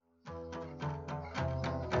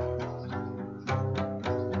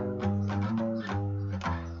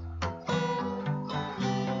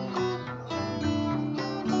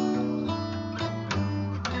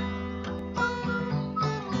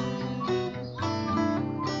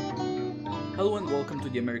Hello and welcome to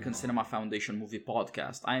the American Cinema Foundation Movie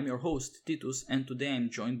Podcast. I am your host, Titus, and today I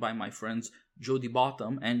am joined by my friends Jody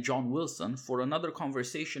Bottom and John Wilson for another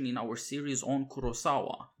conversation in our series on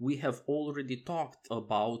Kurosawa. We have already talked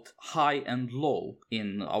about high and low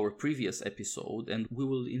in our previous episode, and we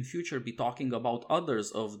will in future be talking about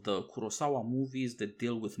others of the Kurosawa movies that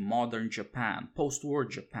deal with modern Japan, post-war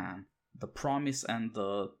Japan, the promise and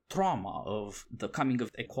the trauma of the coming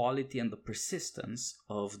of equality and the persistence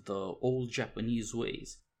of the old Japanese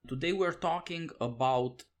ways. Today we're talking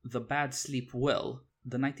about The Bad Sleep Well,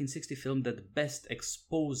 the 1960 film that best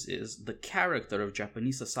exposes the character of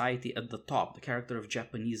Japanese society at the top, the character of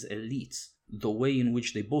Japanese elites, the way in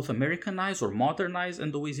which they both Americanize or modernize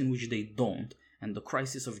and the ways in which they don't, and the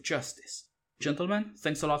crisis of justice. Gentlemen,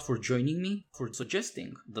 thanks a lot for joining me, for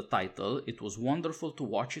suggesting the title. It was wonderful to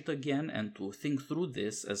watch it again and to think through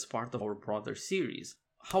this as part of our broader series.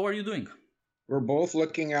 How are you doing? We're both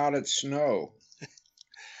looking out at snow.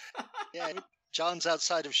 Yeah, John's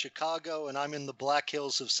outside of Chicago and I'm in the Black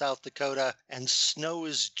Hills of South Dakota, and snow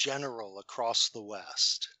is general across the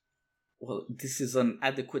West. Well, this is an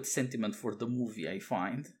adequate sentiment for the movie, I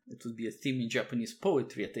find. It would be a theme in Japanese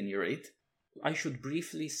poetry at any rate. I should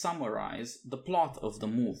briefly summarize the plot of the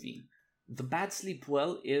movie. The Bad Sleep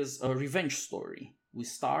Well is a revenge story. We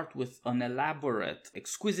start with an elaborate,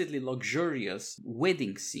 exquisitely luxurious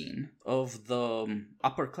wedding scene of the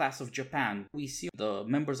upper class of Japan. We see the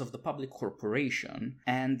members of the Public Corporation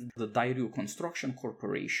and the Dairyu Construction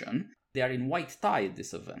Corporation. They are in white tie at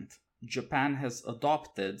this event. Japan has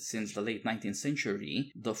adopted, since the late 19th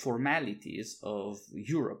century, the formalities of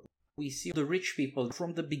Europe. We see the rich people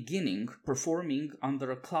from the beginning performing under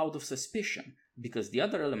a cloud of suspicion, because the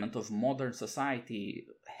other element of modern society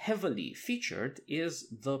heavily featured is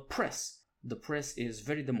the press. The press is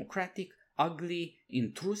very democratic, ugly,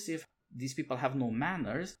 intrusive. These people have no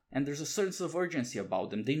manners, and there's a sense of urgency about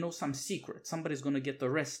them. They know some secret. Somebody's going to get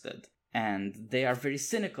arrested. And they are very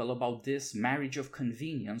cynical about this marriage of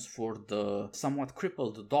convenience for the somewhat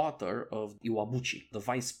crippled daughter of Iwabuchi, the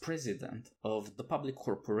vice president of the public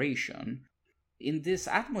corporation. In this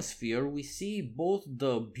atmosphere, we see both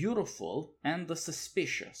the beautiful and the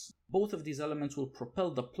suspicious. Both of these elements will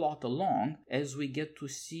propel the plot along as we get to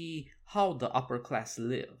see how the upper class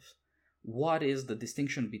lives. What is the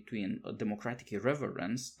distinction between a democratic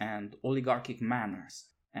irreverence and oligarchic manners?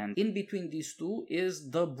 And in between these two is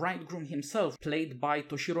the bridegroom himself, played by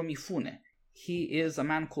Toshiro Mifune. He is a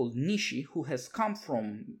man called Nishi who has come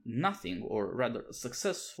from nothing, or rather a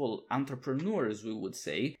successful entrepreneur, as we would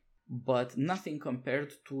say, but nothing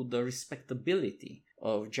compared to the respectability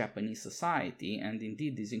of Japanese society, and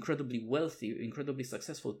indeed these incredibly wealthy, incredibly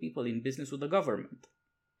successful people in business with the government.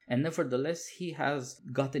 And nevertheless, he has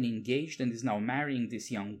gotten engaged and is now marrying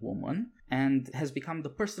this young woman and has become the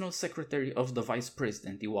personal secretary of the vice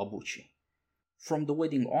president, Iwabuchi. From the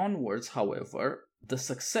wedding onwards, however, the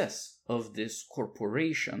success of this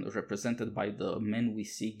corporation, represented by the men we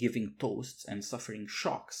see giving toasts and suffering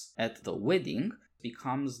shocks at the wedding,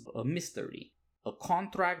 becomes a mystery. A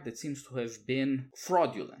contract that seems to have been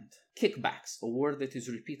fraudulent. Kickbacks, a word that is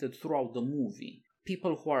repeated throughout the movie.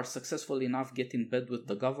 People who are successful enough get in bed with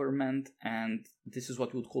the government, and this is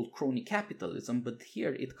what we would call crony capitalism, but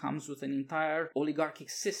here it comes with an entire oligarchic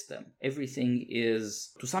system. Everything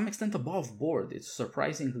is, to some extent, above board. It's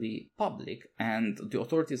surprisingly public, and the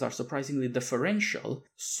authorities are surprisingly deferential.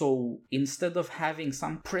 So instead of having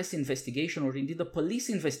some press investigation or indeed a police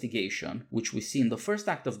investigation, which we see in the first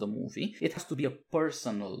act of the movie, it has to be a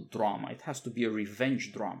personal drama. It has to be a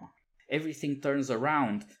revenge drama. Everything turns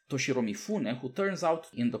around Toshiro Mifune, who turns out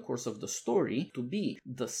in the course of the story to be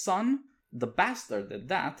the son, the bastard at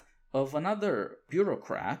that, of another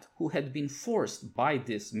bureaucrat who had been forced by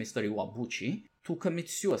this Mr. Iwabuchi to commit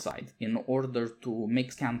suicide in order to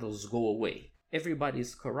make scandals go away. Everybody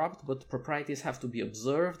is corrupt, but proprieties have to be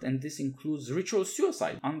observed, and this includes ritual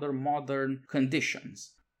suicide under modern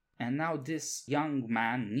conditions. And now this young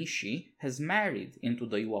man, Nishi, has married into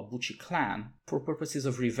the Iwabuchi clan for purposes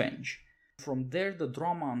of revenge. From there, the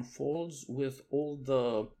drama unfolds with all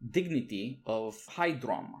the dignity of high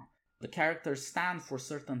drama. The characters stand for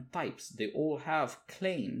certain types. They all have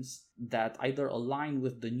claims that either align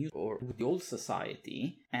with the new or with the old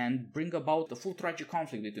society and bring about the full tragic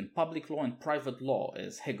conflict between public law and private law,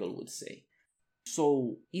 as Hegel would say.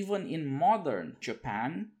 So even in modern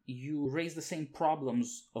Japan, you raise the same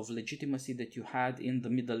problems of legitimacy that you had in the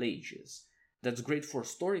Middle Ages. That's great for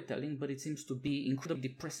storytelling, but it seems to be incredibly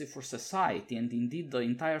depressive for society, and indeed the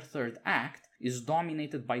entire third act is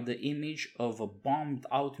dominated by the image of a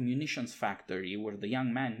bombed-out munitions factory where the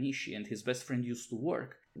young man Nishi and his best friend used to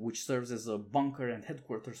work, which serves as a bunker and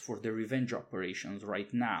headquarters for their revenge operations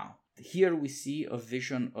right now. Here we see a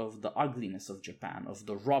vision of the ugliness of Japan, of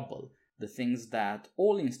the rubble, the things that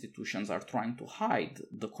all institutions are trying to hide,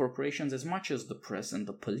 the corporations as much as the press and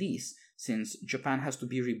the police, since Japan has to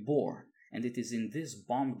be reborn. And it is in this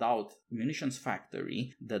bombed out munitions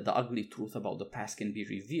factory that the ugly truth about the past can be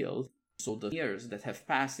revealed. So the years that have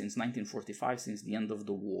passed since 1945, since the end of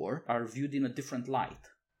the war, are viewed in a different light.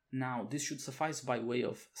 Now, this should suffice by way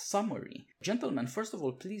of summary. Gentlemen, first of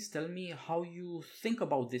all, please tell me how you think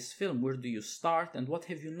about this film. Where do you start, and what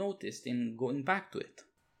have you noticed in going back to it?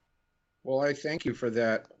 Well, I thank you for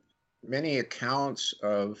that. Many accounts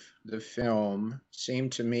of the film seem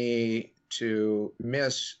to me to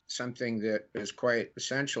miss something that is quite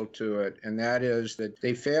essential to it, and that is that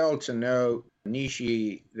they fail to note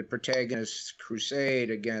Nishi, the protagonist's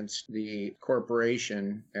crusade against the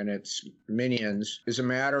corporation and its minions, is a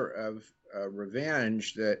matter of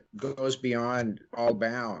revenge that goes beyond all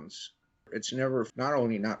bounds. It's never, not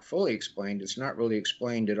only not fully explained, it's not really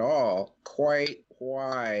explained at all quite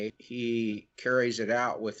why he carries it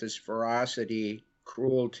out with this ferocity,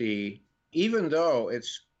 cruelty, even though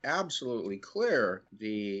it's absolutely clear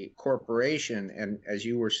the corporation, and as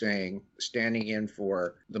you were saying, standing in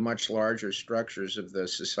for the much larger structures of the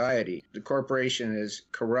society, the corporation is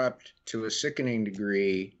corrupt to a sickening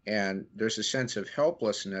degree, and there's a sense of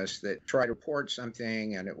helplessness that try to report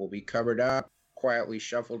something and it will be covered up, quietly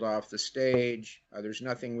shuffled off the stage. There's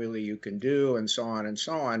nothing really you can do, and so on and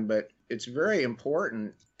so on. But it's very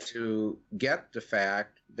important to get the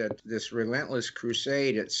fact that this relentless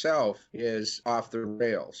crusade itself is off the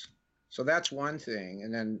rails. So that's one thing.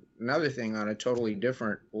 And then another thing on a totally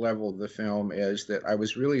different level of the film is that I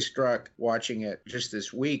was really struck watching it just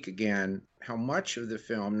this week again, how much of the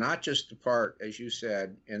film, not just the part, as you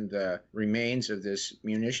said, in the remains of this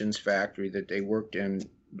munitions factory that they worked in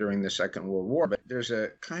during the Second World War, but there's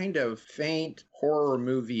a kind of faint horror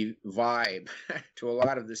movie vibe to a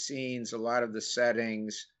lot of the scenes, a lot of the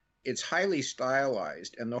settings. It's highly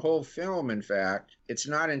stylized, and the whole film, in fact, it's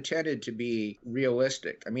not intended to be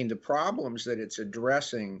realistic. I mean, the problems that it's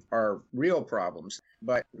addressing are real problems,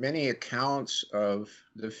 but many accounts of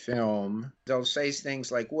the film, they'll say things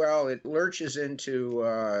like, well, it lurches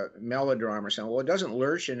into melodrama or something. Well, it doesn't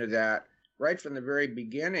lurch into that. Right from the very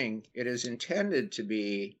beginning, it is intended to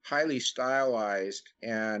be highly stylized,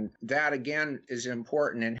 and that, again, is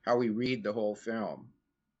important in how we read the whole film.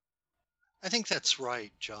 I think that's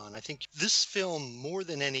right, John. I think this film, more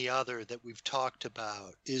than any other that we've talked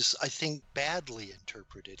about, is, I think, badly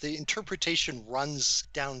interpreted. The interpretation runs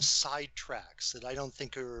down side tracks that I don't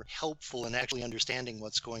think are helpful in actually understanding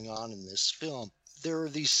what's going on in this film. There are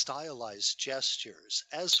these stylized gestures,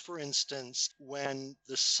 as for instance, when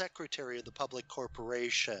the secretary of the public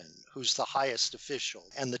corporation, who's the highest official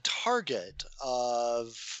and the target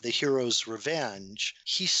of the hero's revenge,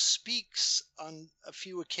 he speaks on a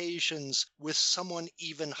few occasions with someone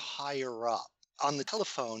even higher up on the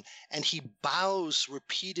telephone, and he bows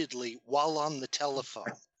repeatedly while on the telephone.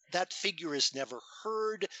 That figure is never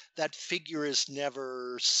heard. That figure is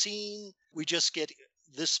never seen. We just get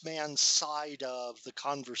this man's side of the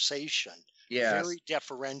conversation. Yes. Very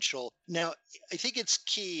deferential. Now, I think it's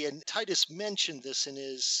key, and Titus mentioned this in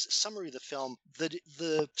his summary of the film, that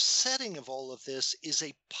the setting of all of this is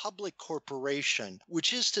a public corporation,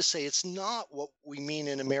 which is to say it's not what we mean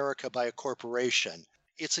in America by a corporation.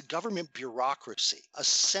 It's a government bureaucracy, a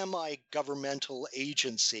semi-governmental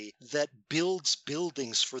agency that builds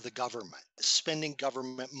buildings for the government, spending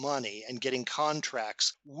government money and getting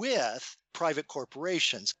contracts with private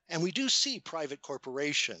corporations. And we do see private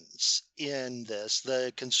corporations in this,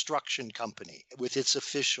 the construction company with its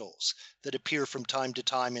officials that appear from time to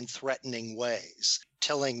time in threatening ways,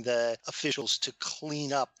 telling the officials to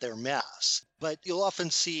clean up their mess. But you'll often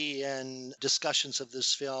see in discussions of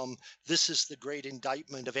this film, this is the great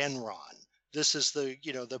indictment of Enron. This is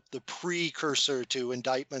the precursor to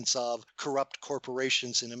indictments of corrupt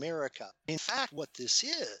corporations in America. In fact, what this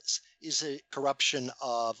is a corruption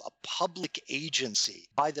of a public agency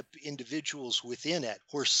by the individuals within it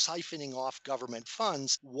who are siphoning off government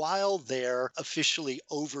funds while they're officially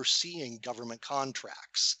overseeing government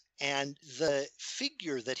contracts. And the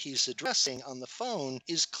figure that he's addressing on the phone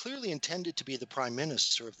is clearly intended to be the prime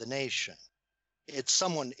minister of the nation. It's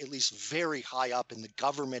someone at least very high up in the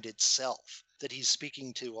government itself that he's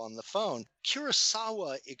speaking to on the phone.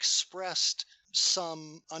 Kurosawa expressed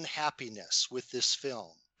some unhappiness with this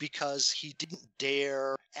film because he didn't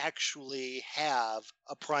dare actually have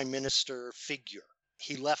a prime minister figure.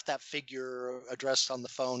 He left that figure addressed on the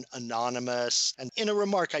phone anonymous. And in a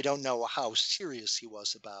remark I don't know how serious he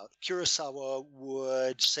was about, Kurosawa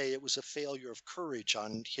would say it was a failure of courage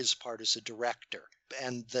on his part as a director.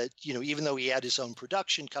 And that, even though he had his own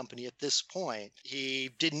production company at this point, he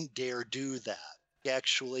didn't dare do that.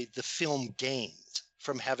 Actually, the film gained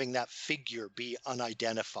from having that figure be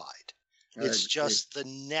unidentified. It's just the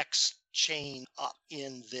next chain up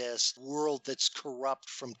in this world that's corrupt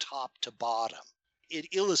from top to bottom. It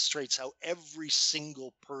illustrates how every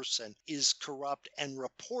single person is corrupt and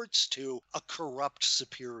reports to a corrupt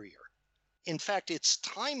superior. In fact, its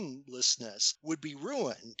timelessness would be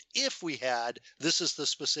ruined if we had, this is the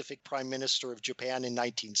specific Prime Minister of Japan in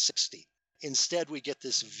 1960. Instead, we get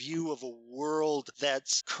this view of a world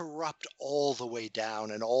that's corrupt all the way down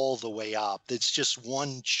and all the way up. It's just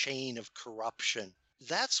one chain of corruption.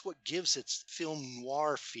 That's what gives its film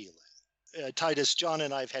noir feeling. Titus, John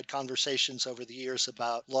and I have had conversations over the years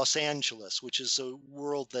about Los Angeles, which is a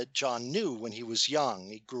world that John knew when he was young.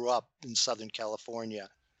 He grew up in Southern California.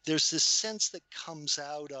 There's this sense that comes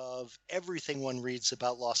out of everything one reads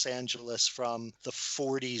about Los Angeles from the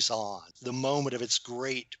 40s on, the moment of its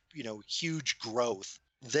great, huge growth,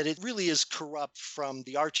 that it really is corrupt from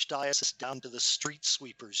the archdiocese down to the street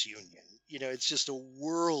sweepers union. It's just a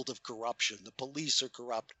world of corruption. The police are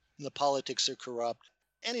corrupt, and the politics are corrupt.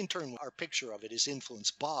 And in turn, our picture of it is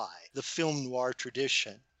influenced by the film noir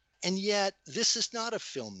tradition. And yet, this is not a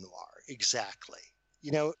film noir exactly.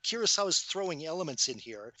 Kurosawa's throwing elements in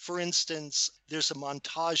here. For instance, there's a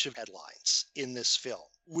montage of headlines in this film,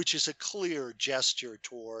 which is a clear gesture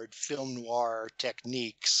toward film noir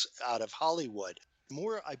techniques out of Hollywood.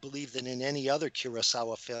 More, I believe, than in any other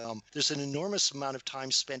Kurosawa film, there's an enormous amount of time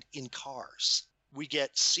spent in cars. We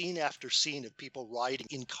get scene after scene of people riding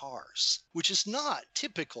in cars, which is not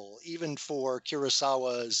typical even for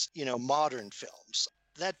Kurosawa's, modern films.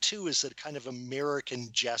 That too is a kind of American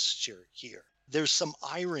gesture here. There's some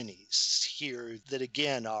ironies here that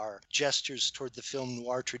again are gestures toward the film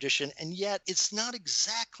noir tradition, and yet it's not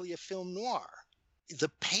exactly a film noir.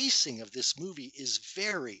 The pacing of this movie is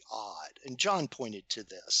very odd, and John pointed to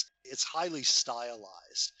this. It's highly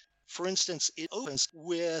stylized. For instance, it opens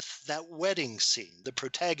with that wedding scene. The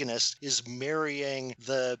protagonist is marrying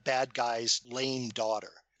the bad guy's lame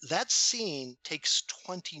daughter. That scene takes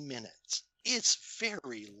 20 minutes. It's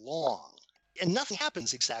very long. And nothing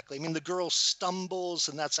happens exactly. The girl stumbles,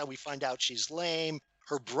 and that's how we find out she's lame.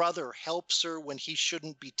 Her brother helps her when he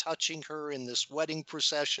shouldn't be touching her in this wedding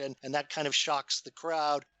procession, and that kind of shocks the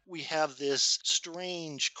crowd. We have this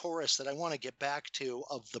strange chorus that I want to get back to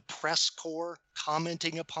of the press corps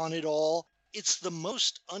commenting upon it all. It's the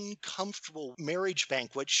most uncomfortable marriage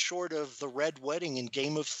banquet short of the Red Wedding in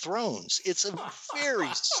Game of Thrones. It's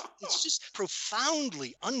just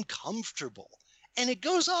profoundly uncomfortable. And it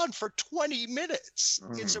goes on for 20 minutes.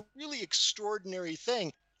 Mm-hmm. It's a really extraordinary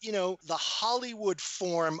thing. The Hollywood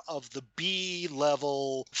form of the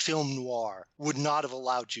B-level film noir would not have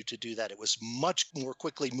allowed you to do that. It was much more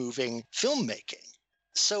quickly moving filmmaking.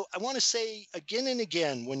 So I want to say again and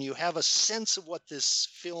again, when you have a sense of what this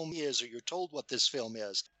film is, or you're told what this film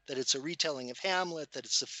is, that it's a retelling of Hamlet, that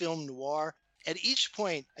it's a film noir, at each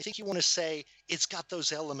point, I think you want to say it's got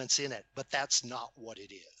those elements in it, but that's not what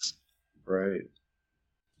it is. Right.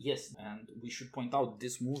 Yes, and we should point out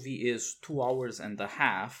this movie is 2 hours and a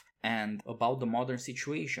half and about the modern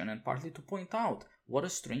situation, and partly to point out what a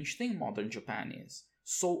strange thing modern Japan is.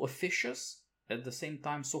 So officious, at the same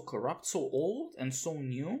time so corrupt, so old and so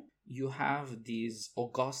new. You have these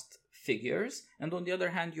august figures, and on the other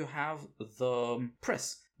hand you have the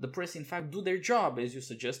press. The press, in fact, do their job, as you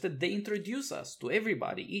suggested. They introduce us to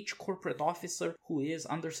everybody, each corporate officer who is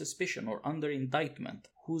under suspicion or under indictment,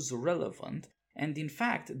 who's relevant. And in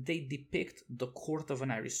fact, they depict the court of an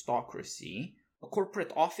aristocracy. A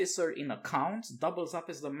corporate officer in accounts doubles up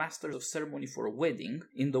as the master of ceremony for a wedding,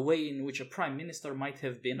 in the way in which a prime minister might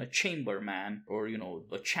have been a chamberman or,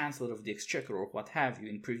 a chancellor of the exchequer or what have you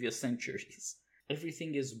in previous centuries.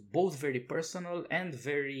 Everything is both very personal and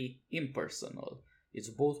very impersonal. It's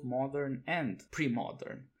both modern and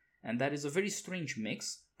pre-modern. And that is a very strange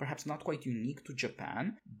mix, perhaps not quite unique to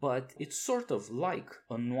Japan, but it's sort of like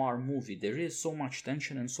a noir movie. There is so much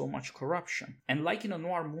tension and so much corruption. And like in a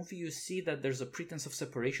noir movie, you see that there's a pretense of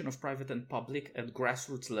separation of private and public at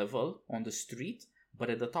grassroots level on the street, but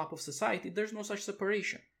at the top of society, there's no such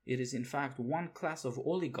separation. It is in fact one class of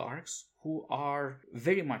oligarchs who are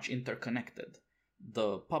very much interconnected.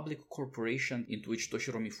 the public corporation into which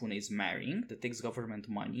Toshiro Mifune is marrying, that takes government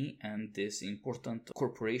money, and this important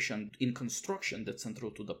corporation in construction that's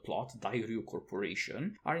central to the plot, Dairyu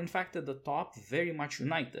Corporation, are in fact at the top very much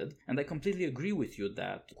united. And I completely agree with you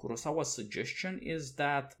that Kurosawa's suggestion is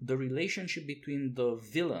that the relationship between the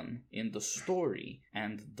villain in the story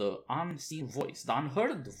and the unseen voice, the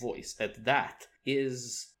unheard voice at that,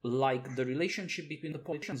 is like the relationship between the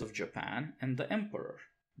politicians of Japan and the emperor.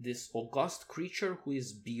 This august creature who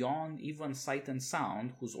is beyond even sight and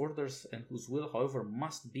sound, whose orders and whose will, however,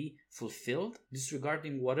 must be fulfilled,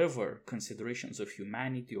 disregarding whatever considerations of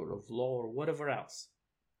humanity or of law or whatever else.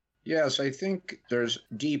 Yes, I think there's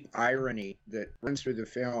deep irony that runs through the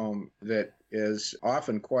film that is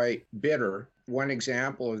often quite bitter. One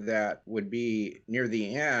example of that would be near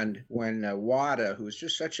the end when Wada, who's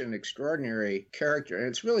just such an extraordinary character, and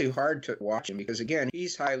it's really hard to watch him because, again,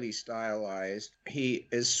 he's highly stylized. He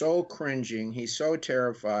is so cringing. He's so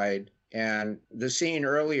terrified. And the scene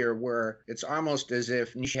earlier where it's almost as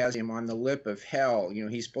if Nishi has him on the lip of hell. You know,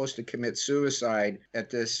 he's supposed to commit suicide at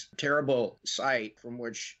this terrible site from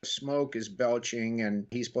which smoke is belching, and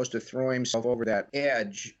he's supposed to throw himself over that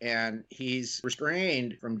edge. And he's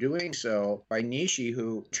restrained from doing so by Nishi,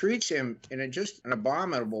 who treats him in just an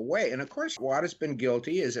abominable way. And of course, Wada's been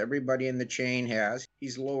guilty, as everybody in the chain has.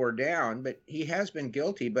 He's lower down, but he has been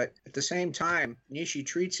guilty. But at the same time, Nishi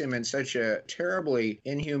treats him in such a terribly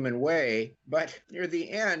inhuman way. But near the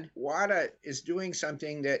end, Wada is doing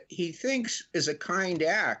something that he thinks is a kind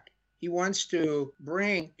act. He wants to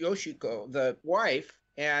bring Yoshiko, the wife,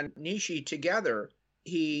 and Nishi together.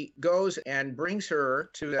 He goes and brings her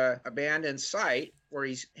to the abandoned site where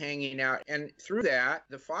he's hanging out. And through that,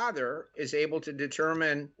 the father is able to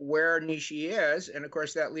determine where Nishi is. And of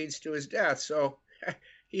course, that leads to his death. So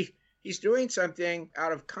he's doing something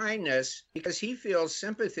out of kindness because he feels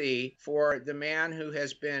sympathy for the man who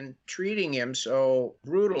has been treating him so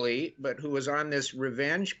brutally, but who is on this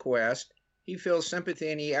revenge quest. He feels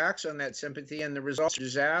sympathy and he acts on that sympathy, and the results are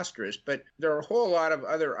disastrous. But there are a whole lot of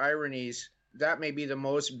other ironies. That may be the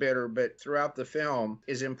most bitter, but throughout the film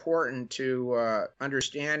is important to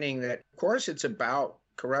understanding that, of course, it's about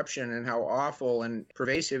corruption and how awful and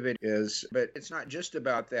pervasive it is. But it's not just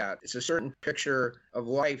about that. It's a certain picture of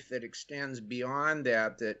life that extends beyond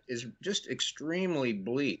that is just extremely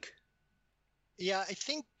bleak. Yeah, I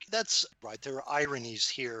think that's right. There are ironies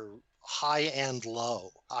here, high and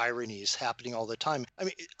low ironies happening all the time. I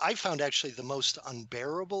mean, I found actually the most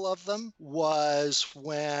unbearable of them was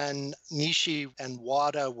when Nishi and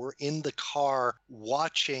Wada were in the car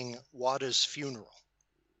watching Wada's funeral.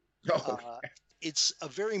 Oh. It's a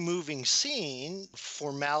very moving scene,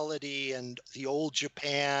 formality and the old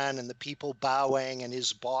Japan and the people bowing and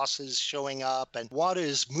his bosses showing up, and Wada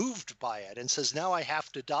is moved by it and says, now I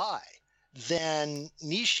have to die. Then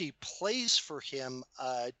Nishi plays for him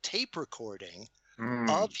a tape recording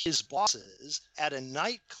of his bosses at a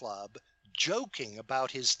nightclub joking about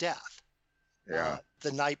his death. Yeah.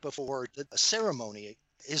 The night before the ceremony,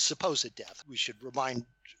 his supposed death. We should remind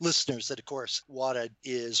listeners that, of course, Wada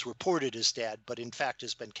is reported as dead, but in fact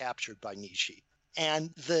has been captured by Nishi.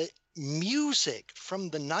 And the music from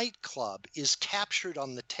the nightclub is captured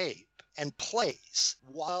on the tape and plays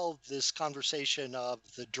while this conversation of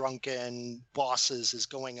the drunken bosses is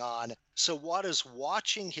going on. So Wada's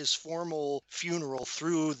watching his formal funeral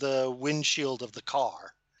through the windshield of the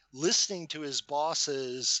car, listening to his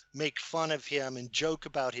bosses make fun of him and joke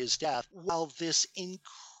about his death, while this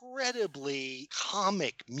incredibly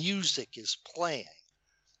comic music is playing.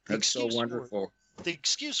 That's so wonderful. The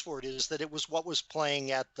excuse for it is that it was what was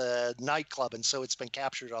playing at the nightclub, and so it's been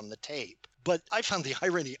captured on the tape. But I found the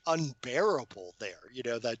irony unbearable there,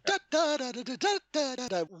 that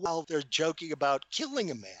da-da-da-da-da-da-da-da, while they're joking about killing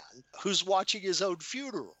a man who's watching his own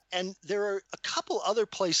funeral. And there are a couple other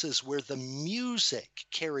places where the music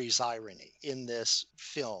carries irony in this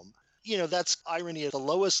film. That's irony at the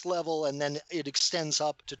lowest level, and then it extends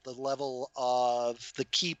up to the level of the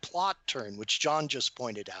key plot turn, which John just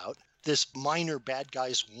pointed out. This minor bad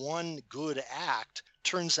guy's one good act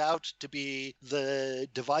turns out to be the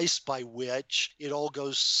device by which it all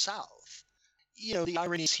goes south. The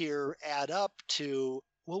ironies here add up to,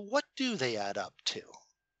 well, what do they add up to?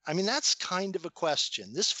 I mean, that's kind of a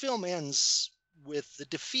question. This film ends with the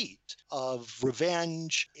defeat of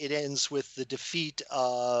revenge. It ends with the defeat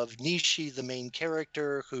of Nishi, the main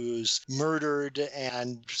character, who's murdered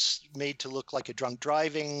and made to look like a drunk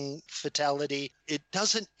driving fatality. It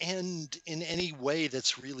doesn't end in any way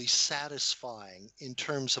that's really satisfying in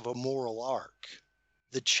terms of a moral arc.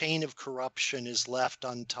 The chain of corruption is left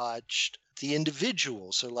untouched. The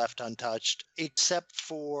individuals are left untouched, except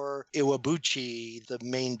for Iwabuchi, the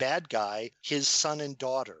main bad guy. His son and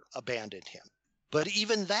daughter abandoned him. But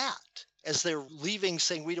even that, as they're leaving,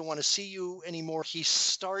 saying, we don't want to see you anymore, he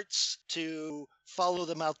starts to follow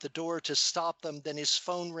them out the door to stop them. Then his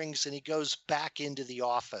phone rings and he goes back into the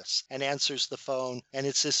office and answers the phone. And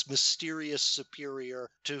it's this mysterious superior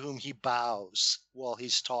to whom he bows while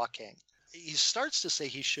he's talking. He starts to say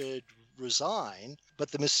he should resign,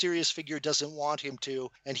 but the mysterious figure doesn't want him to,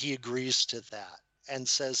 and he agrees to that and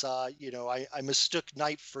says, I mistook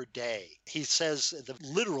night for day. He says at the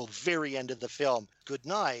literal very end of the film, good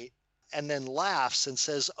night, and then laughs and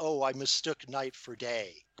says, oh, I mistook night for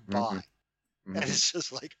day. Goodbye. Mm-hmm. And it's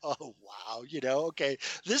just like, oh, wow, okay,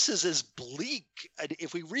 this is as bleak.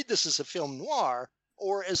 If we read this as a film noir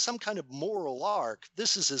or as some kind of moral arc,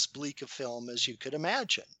 this is as bleak a film as you could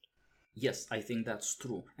imagine. Yes, I think that's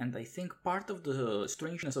true. And I think part of the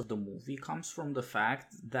strangeness of the movie comes from the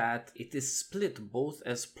fact that it is split both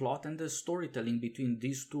as plot and as storytelling between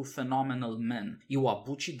these two phenomenal men.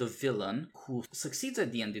 Iwabuchi, the villain, who succeeds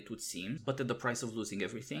at the end, it would seem, but at the price of losing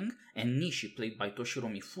everything, and Nishi, played by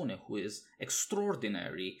Toshiro Mifune, who is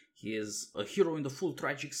extraordinary. He is a hero in the full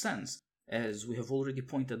tragic sense, as we have already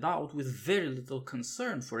pointed out, with very little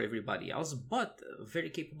concern for everybody else, but very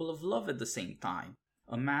capable of love at the same time.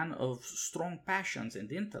 A man of strong passions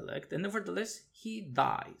and intellect, and nevertheless, he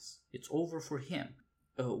dies. It's over for him.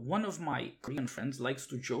 One of my Korean friends likes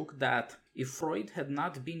to joke that if Freud had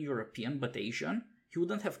not been European but Asian, he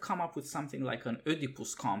wouldn't have come up with something like an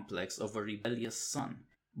Oedipus complex of a rebellious son,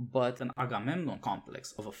 but an Agamemnon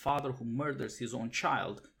complex of a father who murders his own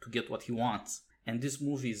child to get what he wants. And this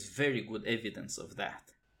movie is very good evidence of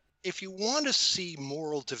that. If you want to see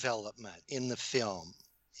moral development in the film,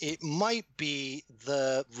 it might be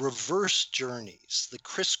the reverse journeys, the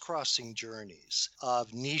crisscrossing journeys of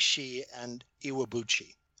Nishi and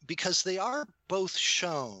Iwabuchi, because they are both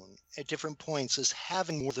shown at different points as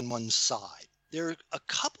having more than one side. There are a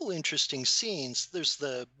couple interesting scenes. There's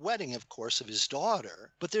the wedding, of course, of his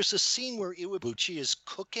daughter, but there's a scene where Iwabuchi is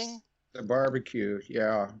cooking. The barbecue,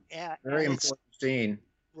 yeah. Very important scene.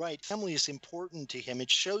 Right. Family is important to him. It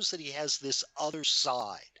shows that he has this other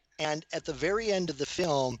side. And at the very end of the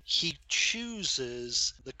film, he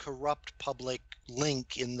chooses the corrupt public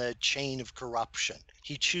link in the chain of corruption.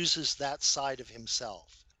 He chooses that side of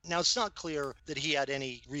himself. Now, it's not clear that he had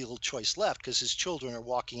any real choice left because his children are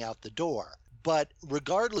walking out the door. But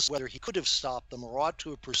regardless whether he could have stopped them or ought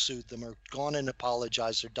to have pursued them or gone and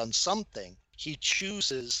apologized or done something, he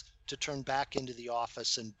chooses to turn back into the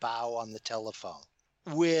office and bow on the telephone.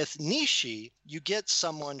 With Nishi, you get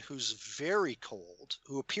someone who's very cold,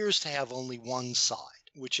 who appears to have only one side,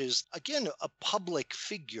 which is, again, a public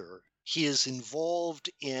figure. He is involved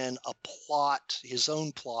in a plot, his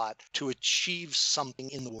own plot, to achieve something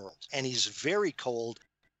in the world. And he's very cold.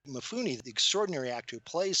 Mifune, the extraordinary actor who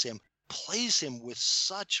plays him with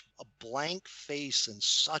such a blank face and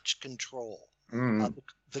such control.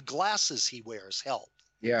 The glasses he wears help.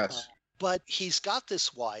 Yes. But he's got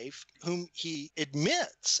this wife whom he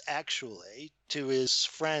admits, actually, to his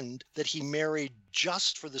friend that he married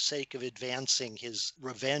just for the sake of advancing his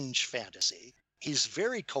revenge fantasy. He's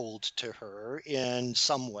very cold to her in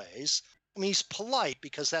some ways. I mean, he's polite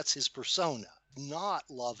because that's his persona, not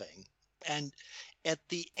loving. And at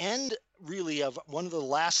the end, really, of one of the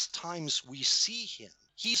last times we see him,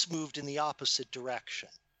 he's moved in the opposite direction.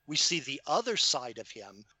 We see the other side of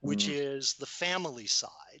him, which is the family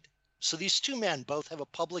side. So these two men both have a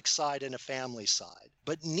public side and a family side.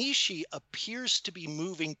 But Nishi appears to be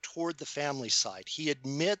moving toward the family side. He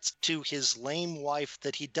admits to his lame wife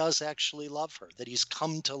that he does actually love her, that he's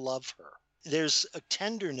come to love her. There's a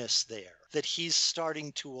tenderness there that he's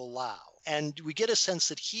starting to allow. And we get a sense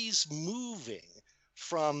that he's moving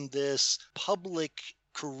from this public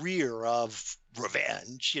career of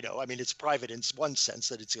revenge. I mean, it's private in one sense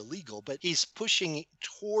that it's illegal, but he's pushing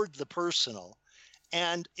toward the personal.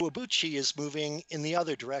 And Iwabuchi is moving in the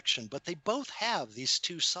other direction, but they both have these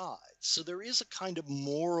two sides. So there is a kind of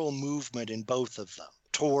moral movement in both of them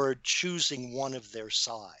toward choosing one of their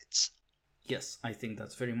sides. Yes, I think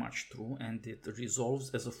that's very much true, and it resolves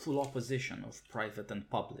as a full opposition of private and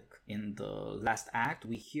public. In the last act,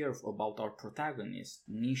 we hear about our protagonist,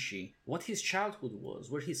 Nishi, what his childhood was,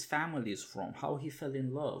 where his family is from, how he fell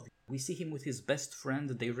in love. We see him with his best friend.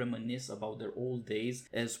 They reminisce about their old days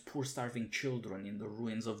as poor starving children in the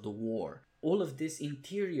ruins of the war. All of this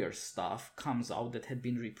interior stuff comes out that had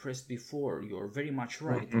been repressed before. You're very much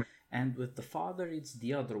right. And with the father, it's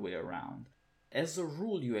the other way around. As a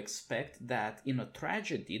rule, you expect that in a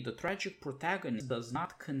tragedy, the tragic protagonist does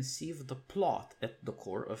not conceive the plot at the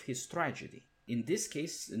core of his tragedy. In this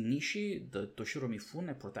case, Nishi, the Toshiro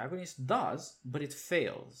Mifune protagonist, does, but it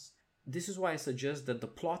fails. This is why I suggest that the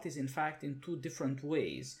plot is in fact in two different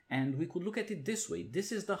ways, and we could look at it this way.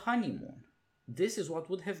 This is the honeymoon. This is what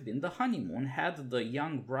would have been the honeymoon had the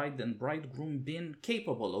young bride and bridegroom been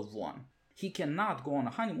capable of one. He cannot go on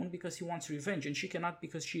a honeymoon because he wants revenge, and she cannot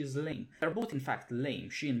because she is lame. They're both in fact lame,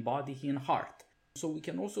 she in body, he in heart. So we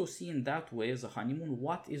can also see in that way as a honeymoon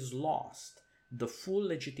what is lost, the full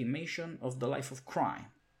legitimation of the life of crime.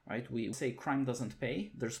 Right? We say crime doesn't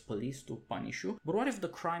pay, there's police to punish you, but what if the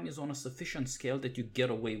crime is on a sufficient scale that you get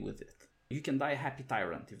away with it? You can die a happy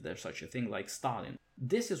tyrant if there's such a thing, like Stalin.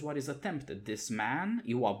 This is what is attempted. This man,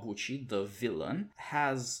 Iwabuchi, the villain,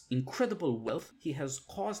 has incredible wealth. He has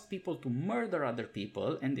caused people to murder other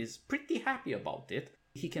people and is pretty happy about it.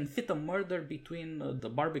 He can fit a murder between the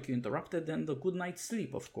barbecue interrupted and the good night's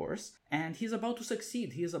sleep, of course. And he's about to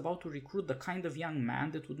succeed. He is about to recruit the kind of young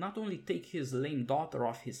man that would not only take his lame daughter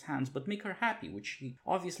off his hands, but make her happy, which he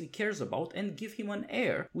obviously cares about, and give him an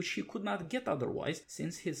heir, which he could not get otherwise,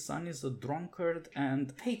 since his son is a drunkard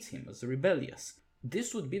and hates him as rebellious.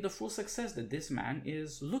 This would be the full success that this man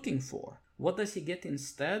is looking for. What does he get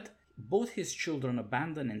instead? Both his children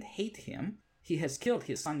abandon and hate him. He has killed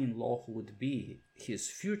his son-in-law, who would be his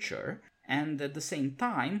future, and at the same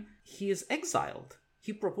time, he is exiled.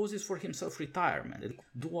 He proposes for himself retirement.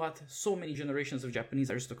 Do what so many generations of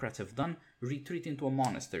Japanese aristocrats have done, retreat into a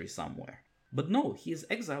monastery somewhere. But no, he is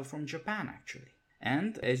exiled from Japan, actually.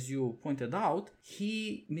 And, as you pointed out,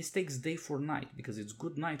 he mistakes day for night, because it's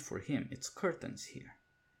good night for him. It's curtains here.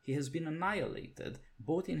 He has been annihilated,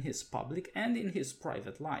 both in his public and in his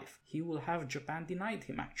private life. He will have Japan denied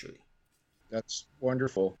him, actually. That's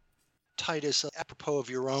wonderful. Titus, apropos of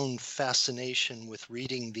your own fascination with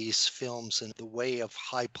reading these films in the way of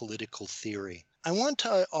high political theory, I want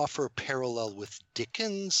to offer a parallel with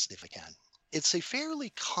Dickens, if I can. It's a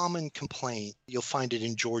fairly common complaint, you'll find it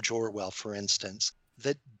in George Orwell, for instance,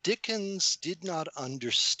 that Dickens did not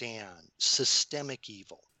understand systemic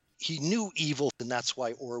evil. He knew evil, and that's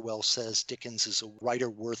why Orwell says Dickens is a writer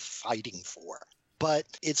worth fighting for. But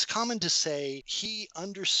it's common to say he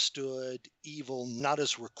understood evil not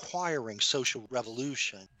as requiring social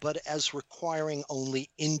revolution, but as requiring only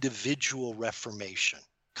individual reformation.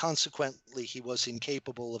 Consequently, he was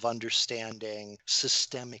incapable of understanding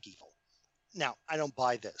systemic evil. Now, I don't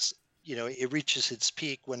buy this. It reaches its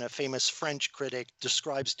peak when a famous French critic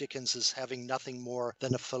describes Dickens as having nothing more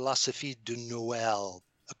than a philosophie de Noël,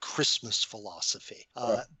 a Christmas philosophy.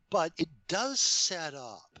 But it does set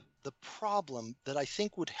up the problem that I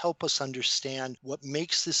think would help us understand what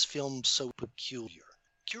makes this film so peculiar.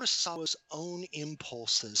 Kurosawa's own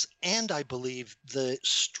impulses, and I believe the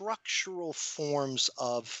structural forms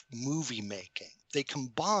of movie making, they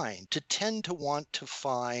combine to tend to want to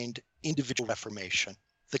find individual reformation.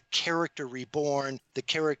 The character reborn, the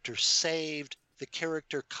character saved, the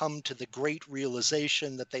character come to the great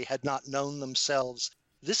realization that they had not known themselves.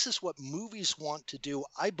 This is what movies want to do,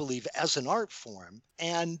 I believe, as an art form,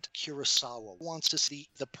 and Kurosawa wants to see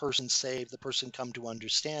the person saved, the person come to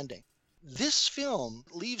understanding. This film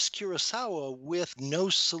leaves Kurosawa with no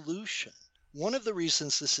solution. One of the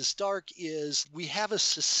reasons this is dark is we have a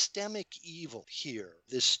systemic evil here,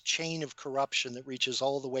 this chain of corruption that reaches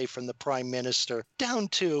all the way from the prime minister down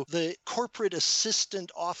to the corporate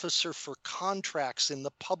assistant officer for contracts in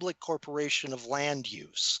the Public Corporation of Land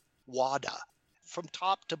Use, WADA. From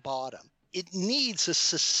top to bottom. It needs a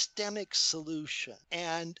systemic solution,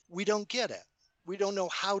 and we don't get it. We don't know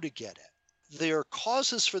how to get it. There are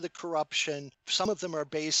causes for the corruption. Some of them are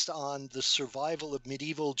based on the survival of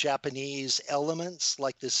medieval Japanese elements,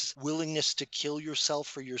 like this willingness to kill yourself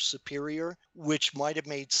for your superior, which might have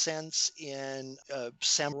made sense in a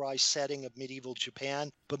samurai setting of medieval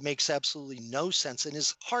Japan, but makes absolutely no sense and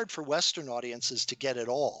is hard for Western audiences to get at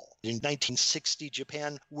all. In 1960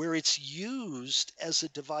 Japan, where it's used as a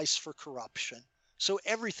device for corruption. So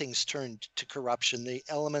everything's turned to corruption. The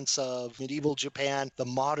elements of medieval Japan, the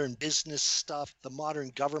modern business stuff, the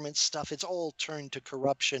modern government stuff, it's all turned to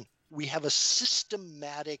corruption. We have a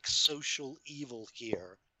systematic social evil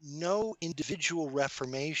here. No individual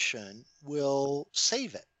reformation will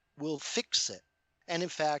save it, will fix it. And in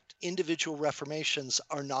fact, individual reformations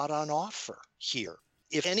are not on offer here.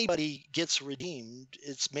 If anybody gets redeemed,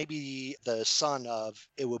 it's maybe the son of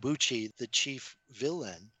Iwabuchi, the chief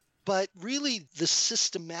villain. But really, the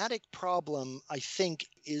systematic problem, I think,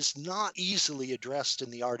 is not easily addressed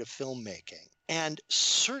in the art of filmmaking. and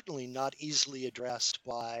certainly not easily addressed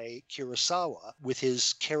by Kurosawa with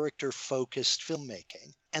his character-focused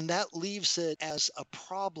filmmaking. And that leaves it as a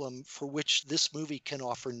problem for which this movie can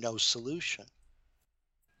offer no solution.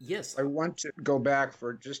 Yes. I want to go back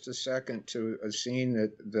for just a second to a scene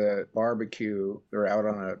at the barbecue. They're out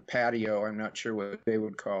on a patio. I'm not sure what they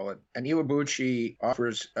would call it. And Iwabuchi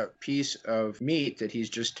offers a piece of meat that he's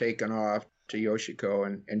just taken off to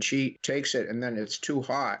Yoshiko, and she takes it, and then it's too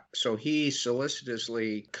hot. So he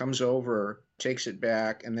solicitously comes over, takes it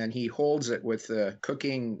back, and then he holds it with the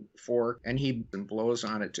cooking fork and he blows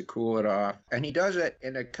on it to cool it off. And he does it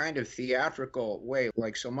in a kind of theatrical way,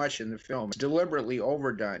 like so much in the film. It's deliberately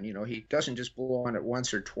overdone. You know, he doesn't just blow on it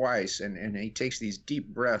once or twice, and he takes these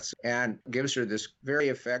deep breaths and gives her this very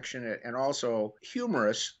affectionate and also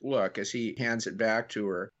humorous look as he hands it back to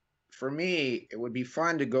her. For me, it would be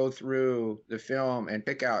fun to go through the film and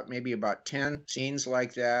pick out maybe about 10 scenes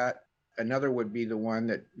like that. Another would be the one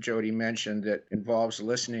that Jody mentioned that involves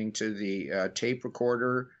listening to the tape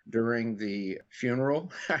recorder during the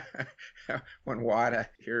funeral. When Wada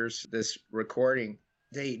hears this recording,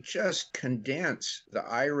 they just condense the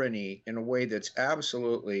irony in a way that's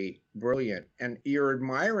absolutely brilliant. And you're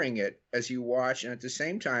admiring it as you watch, and at the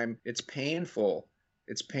same time, it's painful.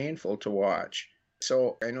 It's painful to watch.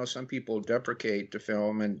 So I know some people deprecate the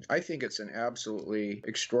film, and I think it's an absolutely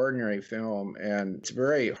extraordinary film, and it's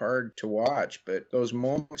very hard to watch. But those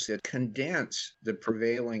moments that condense the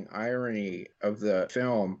prevailing irony of the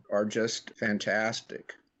film are just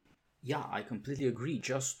fantastic. Yeah, I completely agree.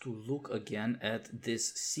 Just to look again at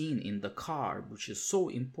this scene in the car, which is so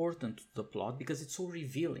important to the plot because it's so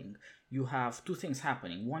revealing. You have two things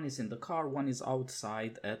happening. One is in the car, one is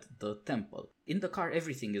outside at the temple. In the car,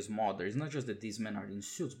 everything is modern. It's not just that these men are in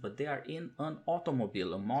suits, but they are in an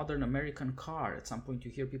automobile, a modern American car. At some point,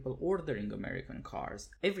 you hear people ordering American cars.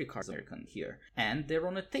 Every car is American here. And they're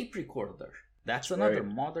on a tape recorder. That's another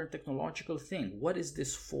modern technological thing. What is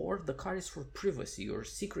this for? The car is for privacy. You're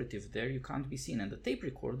secretive there. You can't be seen. And the tape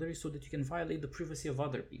recorder is so that you can violate the privacy of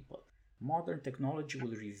other people. Modern technology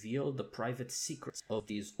will reveal the private secrets of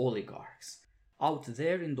these oligarchs. Out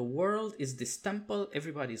there in the world is this temple.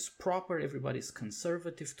 Everybody's proper, everybody's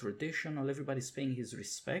conservative, traditional, everybody's paying his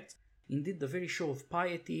respect. Indeed, the very show of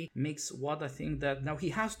piety makes Wada think that now he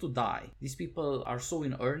has to die. These people are so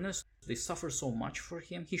in earnest, they suffer so much for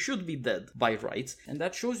him, he should be dead by rights. And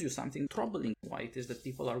that shows you something troubling. Why it is that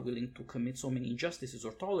people are willing to commit so many injustices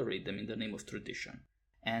or tolerate them in the name of tradition.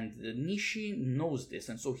 And Nishi knows this,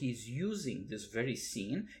 and so he's using this very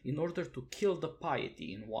scene in order to kill the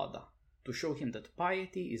piety in Wada, to show him that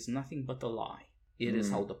piety is nothing but a lie. It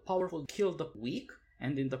is how the powerful kill the weak,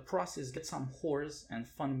 and in the process get some whores and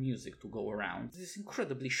fun music to go around. This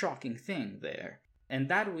incredibly shocking thing there. And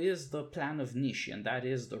that is the plan of Nishi, and that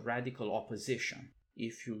is the radical opposition.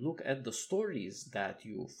 If you look at the stories that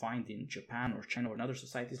you find in Japan or China or in other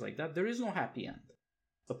societies like that, there is no happy end.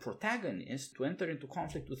 The protagonist, to enter into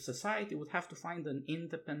conflict with society, would have to find an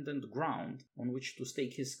independent ground on which to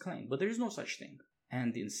stake his claim. But there is no such thing.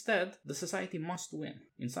 And instead, the society must win.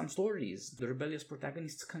 In some stories, the rebellious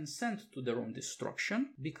protagonists consent to their own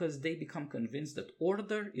destruction because they become convinced that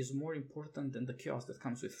order is more important than the chaos that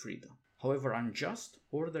comes with freedom. However unjust,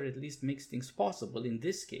 order at least makes things possible. In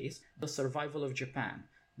this case, the survival of Japan.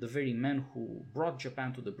 The very men who brought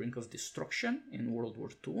Japan to the brink of destruction in World War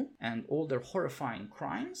II and all their horrifying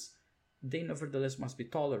crimes, they nevertheless must be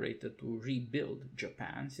tolerated to rebuild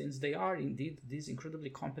Japan, since they are indeed these incredibly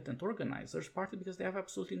competent organizers, partly because they have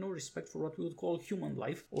absolutely no respect for what we would call human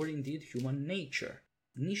life or indeed human nature.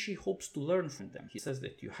 Nishi hopes to learn from them. He says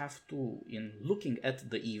that you have to, in looking at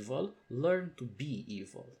the evil, learn to be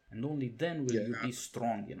evil. And only then will you be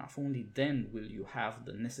strong enough. Only then will you have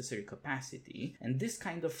the necessary capacity. And this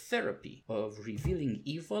kind of therapy of revealing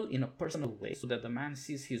evil in a personal way so that the man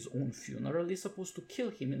sees his own funeral is supposed to kill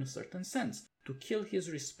him in a certain sense. To kill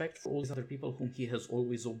his respect for all these other people whom he has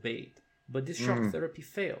always obeyed. But this shock therapy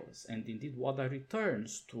fails. And indeed Wada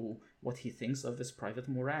returns to what he thinks of as private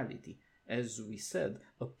morality. As we said,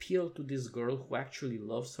 appeal to this girl who actually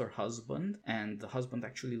loves her husband, and the husband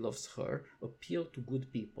actually loves her. Appeal to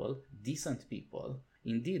good people, decent people.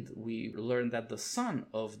 Indeed, we learn that the son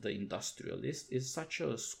of the industrialist is such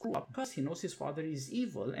a screw-up because he knows his father is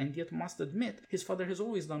evil and yet must admit his father has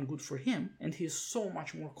always done good for him and he is so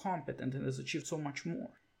much more competent and has achieved so much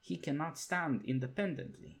more. He cannot stand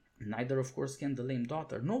independently. Neither, of course, can the lame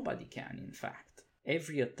daughter. Nobody can, in fact.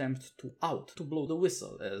 Every attempt to blow the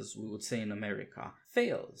whistle, as we would say in America,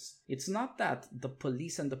 fails. It's not that the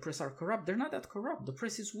police and the press are corrupt. They're not that corrupt. The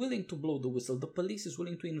press is willing to blow the whistle. The police is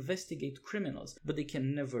willing to investigate criminals, but they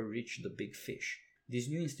can never reach the big fish. These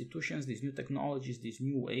new institutions, these new technologies, these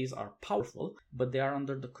new ways are powerful, but they are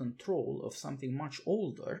under the control of something much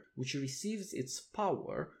older, which receives its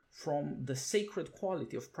power from the sacred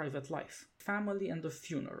quality of private life, family and the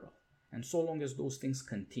funeral. And so long as those things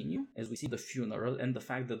continue, as we see the funeral and the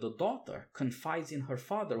fact that the daughter confides in her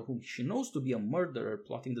father, whom she knows to be a murderer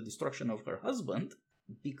plotting the destruction of her husband,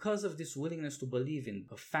 because of this willingness to believe in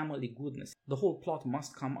a family goodness, the whole plot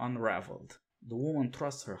must come unraveled. The woman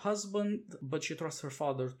trusts her husband, but she trusts her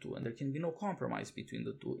father too, and there can be no compromise between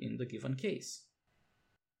the two in the given case.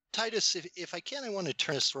 Titus, if I can, I want to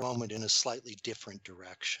turn this for a moment in a slightly different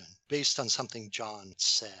direction, based on something John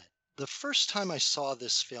said. The first time I saw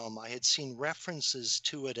this film, I had seen references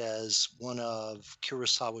to it as one of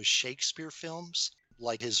Kurosawa's Shakespeare films,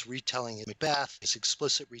 like his retelling of Macbeth, his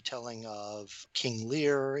explicit retelling of King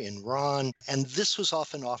Lear in Ron, and this was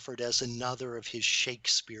often offered as another of his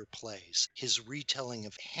Shakespeare plays, his retelling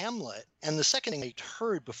of Hamlet. And the second thing I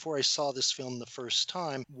heard before I saw this film the first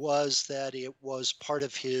time was that it was part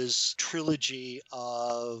of his trilogy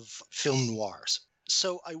of film noirs.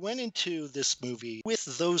 So I went into this movie with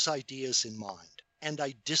those ideas in mind, and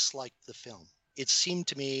I disliked the film. It seemed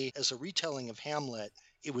to me, as a retelling of Hamlet,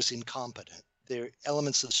 it was incompetent. There are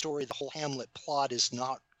elements of the story, the whole Hamlet plot is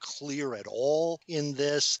not clear at all in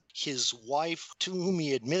this. His wife, to whom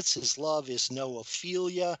he admits his love, is no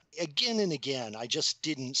Ophelia. Again and again, I just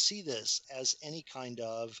didn't see this as any kind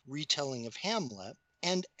of retelling of Hamlet.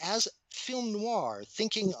 And as film noir,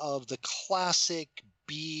 thinking of the classic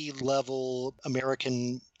B-level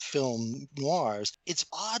American film noirs, it's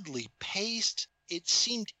oddly paced. It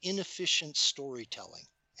seemed inefficient storytelling.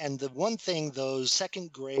 And the one thing those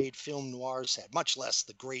second-grade film noirs had, much less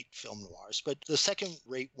the great film noirs, but the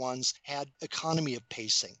second-rate ones had economy of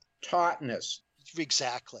pacing. Tautness.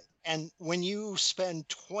 Exactly. And when you spend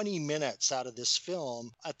 20 minutes out of this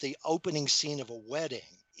film at the opening scene of a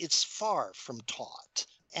wedding, it's far from taut.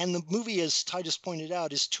 And the movie, as Titus pointed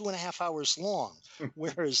out, is 2.5 hours long,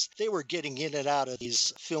 whereas they were getting in and out of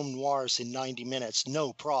these film noirs in 90 minutes,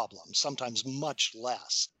 no problem, sometimes much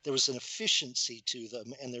less. There was an efficiency to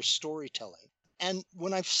them and their storytelling. And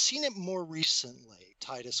when I've seen it more recently,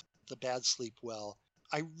 Titus, The Bad Sleep Well,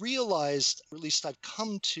 I realized, or at least I've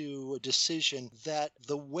come to a decision, that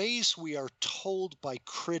the ways we are told by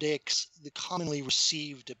critics, the commonly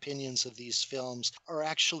received opinions of these films, are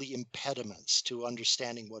actually impediments to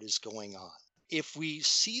understanding what is going on. If we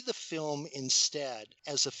see the film instead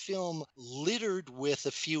as a film littered with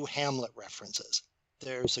a few Hamlet references,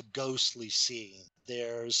 there's a ghostly scene,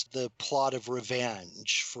 there's the plot of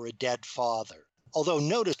revenge for a dead father. Although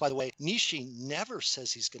notice, by the way, Nishi never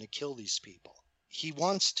says he's going to kill these people. He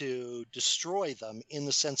wants to destroy them in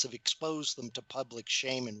the sense of expose them to public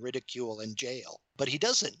shame and ridicule and jail. But he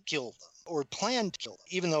doesn't kill them or plan to kill them,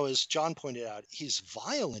 even though, as John pointed out, he's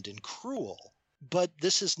violent and cruel. But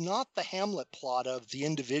this is not the Hamlet plot of the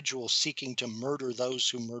individual seeking to murder those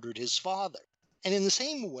who murdered his father. And in the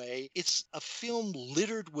same way, it's a film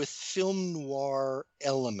littered with film noir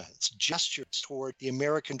elements, gestures toward the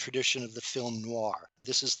American tradition of the film noir.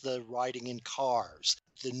 This is the riding in cars,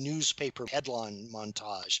 the newspaper headline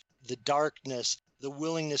montage, the darkness, the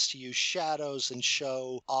willingness to use shadows and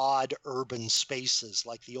show odd urban spaces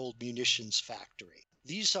like the old munitions factory.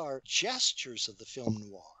 These are gestures of the film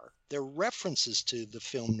noir. They're references to the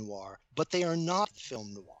film noir, but they are not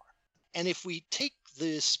film noir. And if we take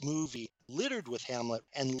this movie littered with Hamlet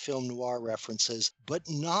and film noir references, but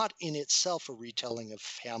not in itself a retelling of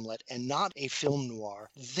Hamlet and not a film noir,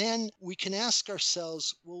 then we can ask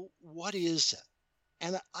ourselves, well, what is it?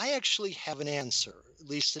 And I actually have an answer, at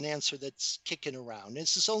least an answer that's kicking around.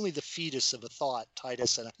 This is only the fetus of a thought,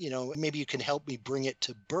 Titus, and maybe you can help me bring it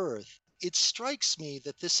to birth. It strikes me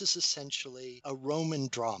that this is essentially a Roman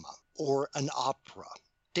drama or an opera.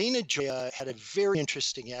 Dana Gioia had a very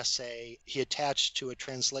interesting essay he attached to a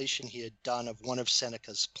translation he had done of one of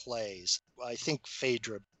Seneca's plays, I think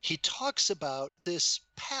Phaedra. He talks about this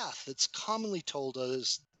path that's commonly told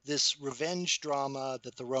as this revenge drama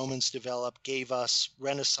that the Romans developed, gave us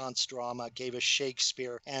Renaissance drama, gave us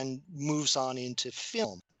Shakespeare, and moves on into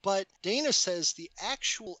film. But Dana says the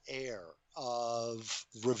actual heir of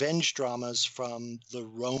revenge dramas from the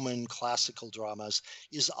Roman classical dramas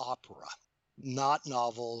is opera. Not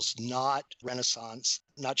novels, not Renaissance,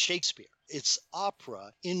 not Shakespeare. It's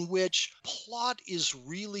opera in which plot is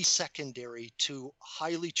really secondary to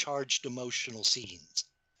highly charged emotional scenes.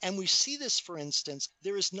 And we see this, for instance,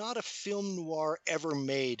 there is not a film noir ever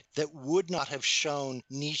made that would not have shown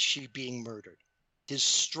Nietzsche being murdered. His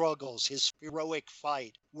struggles, his heroic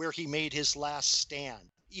fight, where he made his last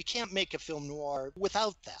stand. You can't make a film noir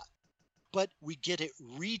without that. but we get it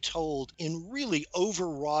retold in really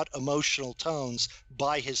overwrought emotional tones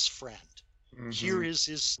by his friend. Here is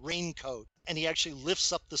his raincoat, and he actually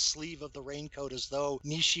lifts up the sleeve of the raincoat as though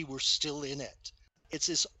Nishi were still in it. It's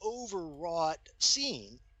this overwrought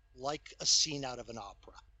scene, like a scene out of an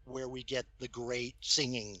opera, where we get the great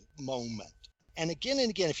singing moment. And again,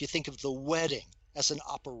 if you think of the wedding as an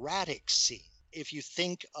operatic scene, if you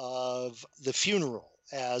think of the funeral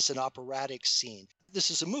as an operatic scene, this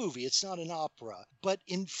is a movie, it's not an opera, but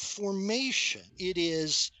in formation, it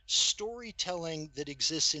is storytelling that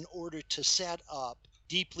exists in order to set up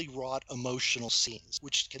deeply wrought emotional scenes,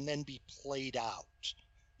 which can then be played out.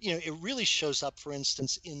 It really shows up, for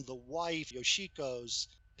instance, in the wife, Yoshiko's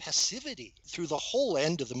passivity through the whole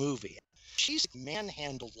end of the movie. She's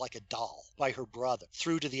manhandled like a doll by her brother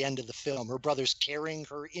through to the end of the film. Her brother's carrying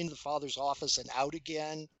her into the father's office and out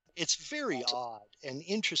again. It's very odd and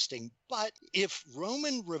interesting, but if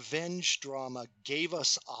Roman revenge drama gave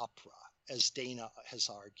us opera, as Dana has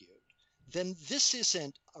argued, then this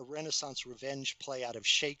isn't a Renaissance revenge play out of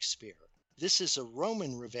Shakespeare. This is a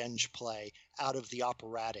Roman revenge play out of the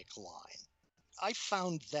operatic line. I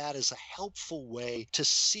found that as a helpful way to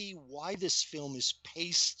see why this film is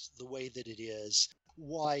paced the way that it is,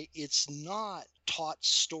 why it's not taught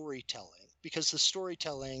storytelling, because the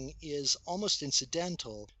storytelling is almost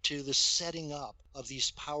incidental to the setting up of these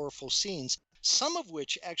powerful scenes, some of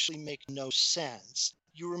which actually make no sense.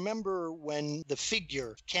 You remember when the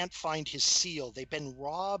figure can't find his seal. They've been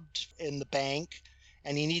robbed in the bank,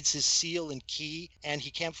 and he needs his seal and key, and he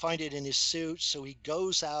can't find it in his suit, so he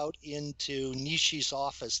goes out into Nishi's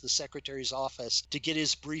office, the secretary's office, to get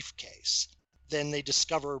his briefcase. Then they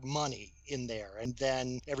discover money in there, and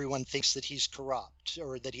then everyone thinks that he's corrupt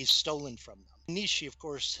or that he's stolen from them. Nishi, of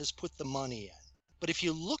course, has put the money in. But if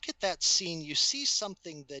you look at that scene, you see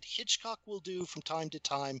something that Hitchcock will do from time to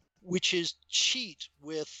time, which is cheat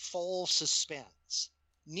with false suspense.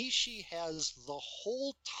 Nishi has the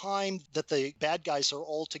whole time that the bad guys are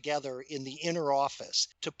all together in the inner office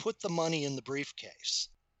to put the money in the briefcase.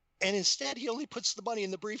 And instead, he only puts the money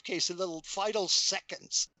in the briefcase in the final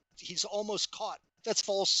seconds. He's almost caught. That's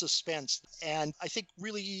false suspense. And I think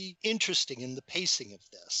really interesting in the pacing of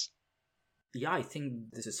this. Yeah, I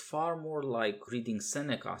think this is far more like reading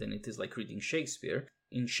Seneca than it is like reading Shakespeare.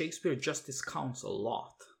 In Shakespeare, justice counts a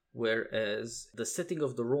lot, whereas the setting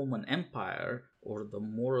of the Roman Empire, or the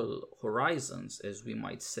moral horizons, as we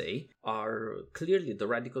might say, are clearly the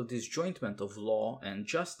radical disjointment of law and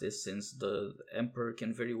justice, since the emperor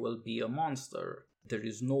can very well be a monster. There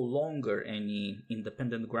is no longer any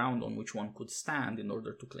independent ground on which one could stand in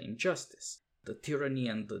order to claim justice. The tyranny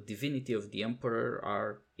and the divinity of the emperor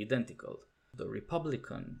are identical. The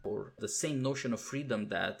Republican, or the same notion of freedom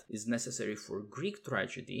that is necessary for Greek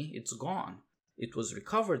tragedy, it's gone. It was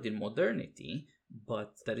recovered in modernity,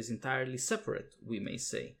 but that is entirely separate, we may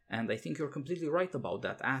say. And I think you're completely right about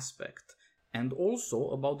that aspect. And also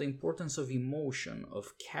about the importance of emotion,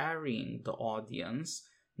 of carrying the audience,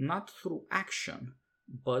 not through action,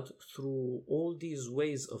 but through all these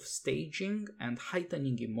ways of staging and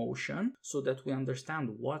heightening emotion so that we understand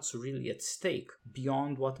what's really at stake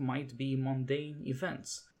beyond what might be mundane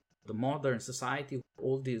events. The modern society,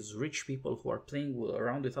 all these rich people who are playing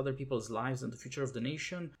around with other people's lives and the future of the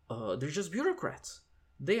nation, they're just bureaucrats.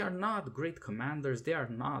 They are not great commanders, they are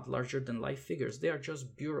not larger-than-life figures, they are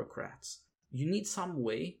just bureaucrats. You need some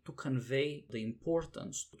way to convey the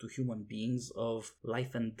importance to human beings of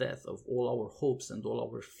life and death, of all our hopes and all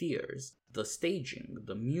our fears. The staging,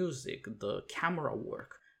 the music, the camera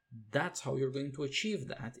work. That's how you're going to achieve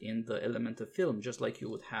that in the element of film, just like you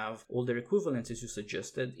would have all their equivalents, as you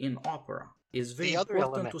suggested, in opera. It's very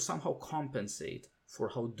important to somehow compensate for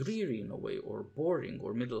how dreary, in a way, or boring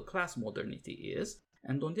or middle-class modernity is,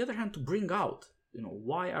 and on the other hand, to bring out,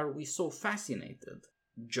 why are we so fascinated?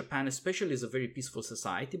 Japan especially is a very peaceful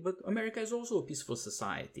society, but America is also a peaceful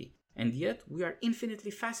society. And yet, we are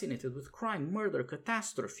infinitely fascinated with crime, murder,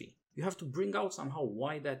 catastrophe. You have to bring out somehow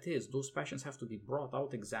why that is. Those passions have to be brought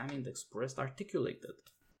out, examined, expressed, articulated.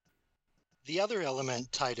 The other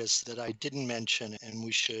element, Titus, that I didn't mention and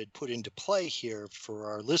we should put into play here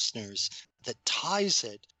for our listeners that ties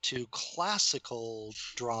it to classical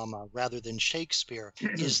drama rather than Shakespeare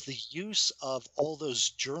is the use of all those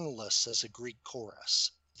journalists as a Greek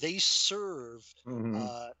chorus. They serve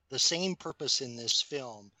the same purpose in this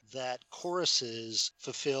film that choruses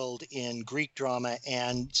fulfilled in Greek drama,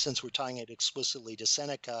 and since we're tying it explicitly to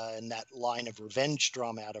Seneca and that line of revenge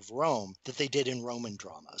drama out of Rome, that they did in Roman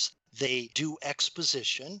dramas. They do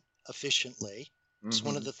exposition efficiently. It's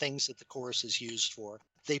one of the things that the chorus is used for.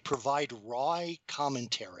 They provide wry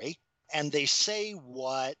commentary, and they say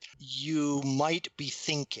what you might be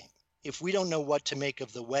thinking. If we don't know what to make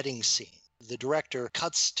of the wedding scene, the director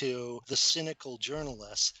cuts to the cynical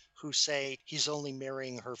journalists who say he's only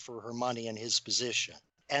marrying her for her money and his position.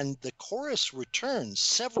 And the chorus returns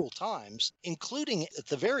several times, including at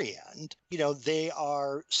the very end. They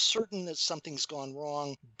are certain that something's gone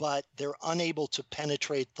wrong, but they're unable to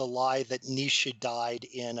penetrate the lie that Nisha died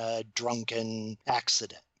in a drunken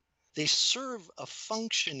accident. They serve a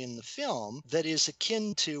function in the film that is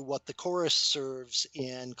akin to what the chorus serves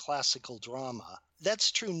in classical drama. That's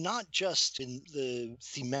true not just in the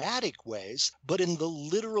thematic ways, but in the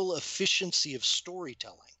literal efficiency of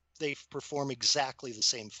storytelling. They perform exactly the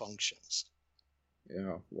same functions.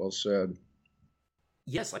 Yeah, well said.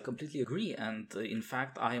 Yes, I completely agree. And in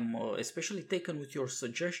fact, I'm especially taken with your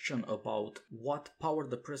suggestion about what power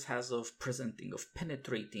the press has of presenting, of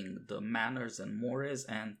penetrating the manners and mores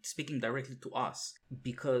and speaking directly to us.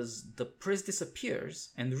 Because the press disappears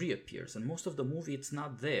and reappears. And most of the movie, it's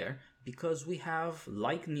not there because we have,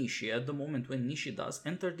 like Nishi, at the moment when Nishi does,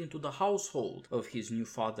 entered into the household of his new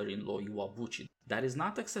father-in-law, Iwabuchi. That is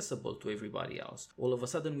not accessible to everybody else. All of a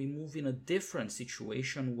sudden, we move in a different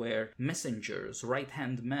situation where messengers,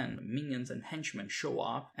 right-hand men, minions and henchmen show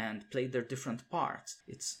up and play their different parts.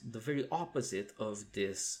 It's the very opposite of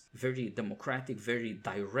this very democratic, very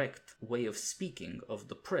direct way of speaking of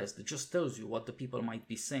the press that just tells you what the people might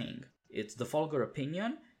be saying. It's the vulgar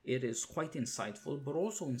opinion. It is quite insightful, but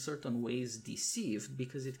also in certain ways deceived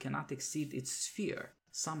because it cannot exceed its sphere.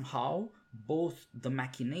 Somehow, both the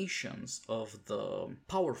machinations of the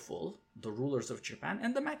powerful, the rulers of Japan,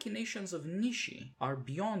 and the machinations of Nishi are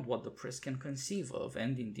beyond what the press can conceive of,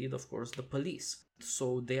 and indeed, of course, the police.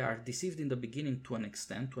 So they are deceived in the beginning to an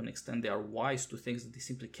extent they are wise to things that they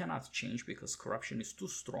simply cannot change because corruption is too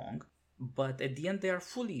strong, but at the end they are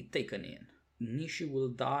fully taken in. Nishi will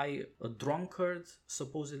die a drunkard,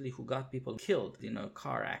 supposedly who got people killed in a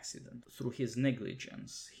car accident through his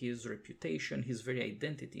negligence. His reputation, his very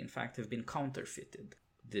identity, in fact, have been counterfeited.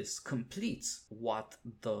 This completes what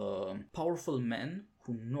the powerful men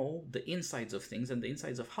who know the insides of things and the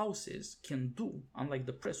insides of houses can do, unlike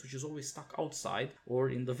the press, which is always stuck outside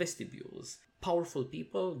or in the vestibules. Powerful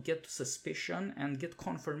people get suspicion and get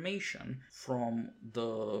confirmation from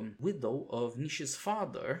the widow of Nishi's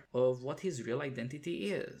father of what his real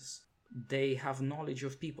identity is. They have knowledge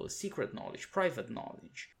of people, secret knowledge, private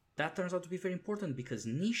knowledge. That turns out to be very important because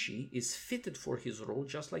Nishi is fitted for his role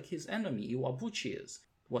just like his enemy, Iwabuchi, is.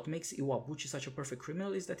 What makes Iwabuchi such a perfect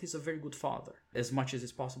criminal is that he's a very good father, as much as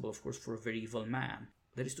is possible, of course, for a very evil man.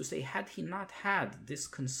 That is to say, had he not had this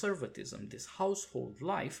conservatism, this household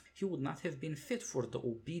life, he would not have been fit for the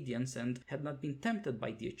obedience and had not been tempted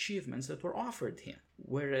by the achievements that were offered him.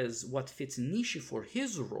 Whereas what fits Nishi for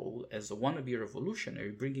his role as a wannabe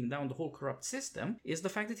revolutionary, bringing down the whole corrupt system, is the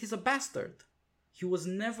fact that he's a bastard. He was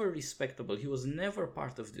never respectable, he was never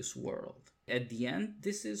part of this world. At the end,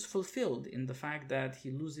 this is fulfilled in the fact that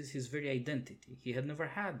he loses his very identity. He had never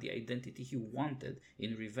had the identity he wanted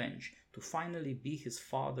in revenge, to finally be his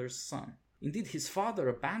father's son. Indeed, his father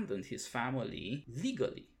abandoned his family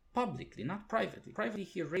legally, publicly, not privately. Privately,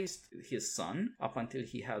 he raised his son up until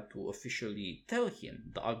he had to officially tell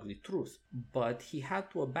him the ugly truth. But he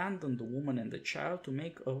had to abandon the woman and the child to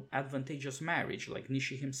make an advantageous marriage, like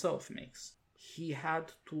Nishi himself makes. He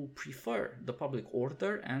had to prefer the public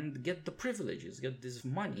order and get the privileges, get this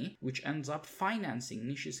money, which ends up financing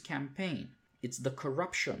Nishi's campaign. It's the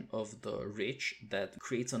corruption of the rich that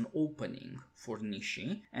creates an opening for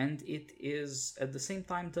Nishi, and it is at the same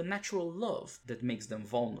time the natural love that makes them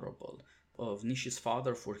vulnerable. Of Nishi's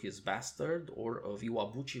father for his bastard, or of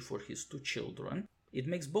Iwabuchi for his two children. It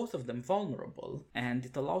makes both of them vulnerable, and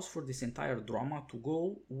it allows for this entire drama to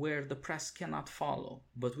go where the press cannot follow,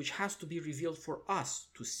 but which has to be revealed for us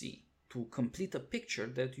to see, to complete a picture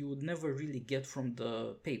that you would never really get from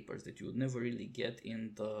the papers, that you would never really get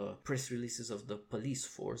in the press releases of the police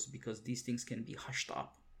force, because these things can be hushed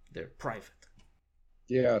up. They're private.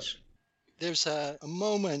 Yes. There's a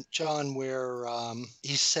moment, John, where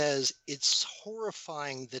he says, it's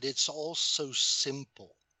horrifying that it's all so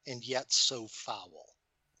simple and yet so foul.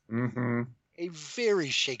 Mm-hmm. A very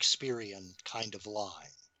Shakespearean kind of line.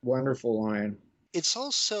 Wonderful line. It's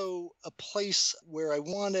also a place where I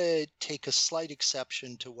want to take a slight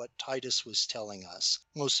exception to what Titus was telling us,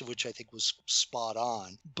 most of which I think was spot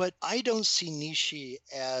on. But I don't see Nishi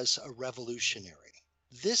as a revolutionary.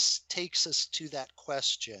 This takes us to that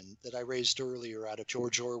question that I raised earlier out of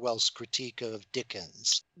George Orwell's critique of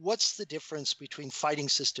Dickens. What's the difference between fighting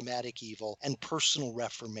systematic evil and personal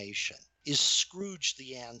reformation? Is Scrooge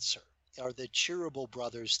the answer? Are the Cheeryble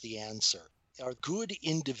brothers the answer? Are good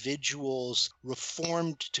individuals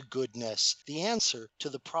reformed to goodness the answer to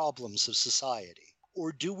the problems of society?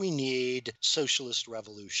 Or do we need socialist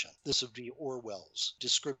revolution? This would be Orwell's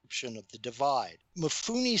description of the divide.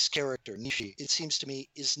 Mifune's character, Nishi, it seems to me,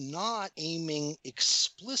 is not aiming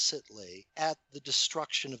explicitly at the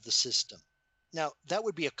destruction of the system. Now, that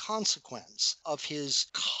would be a consequence of his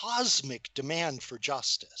cosmic demand for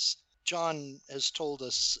justice. John has told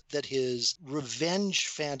us that his revenge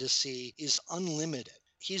fantasy is unlimited.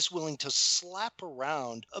 He's willing to slap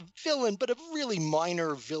around a villain, but a really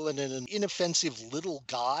minor villain and an inoffensive little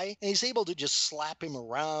guy, and he's able to just slap him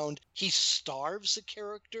around. He starves a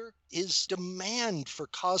character. His demand for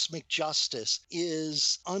cosmic justice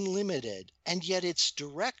is unlimited, and yet it's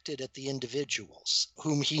directed at the individuals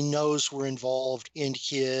whom he knows were involved in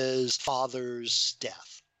his father's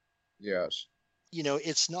death. Yes.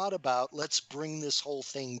 It's not about let's bring this whole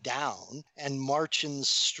thing down and march in the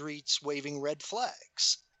streets waving red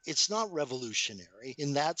flags. It's not revolutionary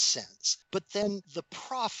in that sense. But then the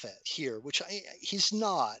prophet here, which he's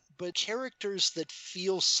not, but characters that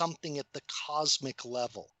feel something at the cosmic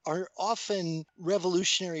level are often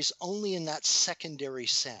revolutionaries only in that secondary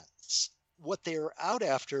sense. What they're out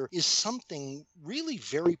after is something really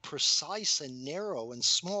very precise and narrow and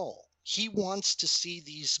small. He wants to see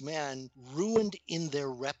these men ruined in their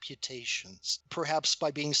reputations, perhaps by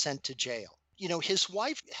being sent to jail. His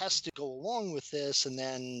wife has to go along with this and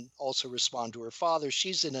then also respond to her father.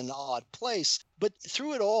 She's in an odd place. But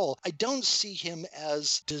through it all, I don't see him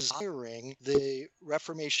as desiring the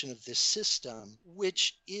reformation of this system,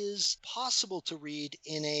 which is possible to read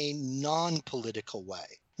in a non-political way.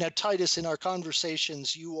 Now, Titus, in our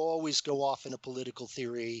conversations, you always go off in a political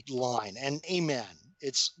theory line, and amen.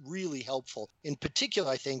 It's really helpful. In particular,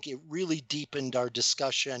 I think it really deepened our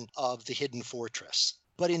discussion of the Hidden Fortress.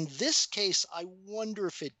 But in this case, I wonder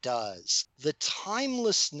if it does. The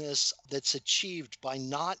timelessness that's achieved by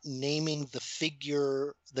not naming the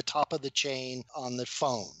figure, the top of the chain on the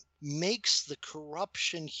phone, makes the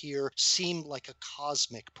corruption here seem like a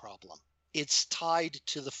cosmic problem. It's tied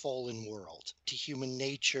to the fallen world, to human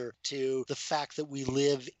nature, to the fact that we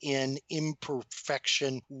live in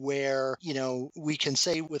imperfection where, we can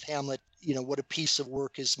say with Hamlet, what a piece of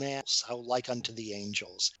work is man, how like unto the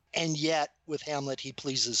angels. And yet with Hamlet, he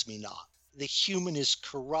pleases me not. The human is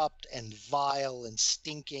corrupt and vile and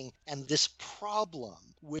stinking. And this problem,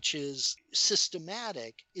 which is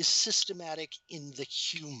systematic in the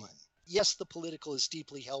human. Yes, the political is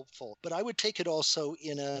deeply helpful, but I would take it also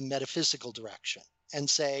in a metaphysical direction and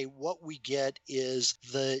say what we get is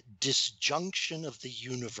the disjunction of the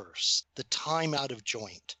universe, the time out of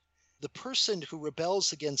joint. The person who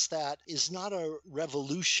rebels against that is not a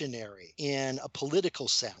revolutionary in a political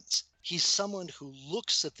sense. He's someone who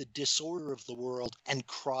looks at the disorder of the world and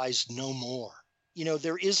cries no more.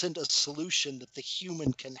 There isn't a solution that the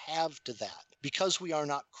human can have to that. Because we are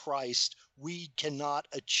not Christ, we cannot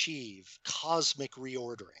achieve cosmic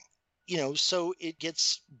reordering. So it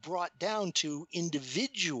gets brought down to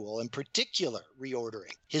individual and particular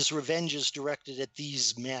reordering. His revenge is directed at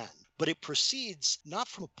these men, but it proceeds not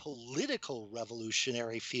from a political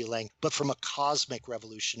revolutionary feeling, but from a cosmic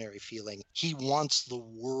revolutionary feeling. He wants the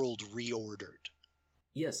world reordered.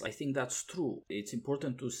 Yes, I think that's true. It's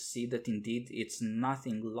important to see that indeed it's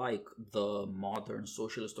nothing like the modern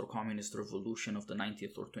socialist or communist revolution of the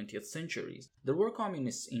 19th or 20th centuries. There were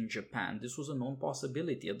communists in Japan. This was a known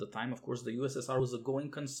possibility at the time. Of course, the USSR was a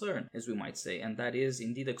going concern, as we might say, and that is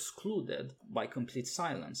indeed excluded by complete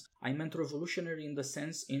silence. I meant revolutionary in the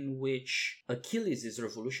sense in which Achilles is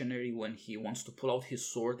revolutionary when he wants to pull out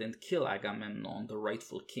his sword and kill Agamemnon, the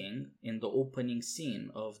rightful king, in the opening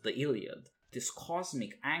scene of the Iliad. This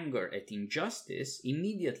cosmic anger at injustice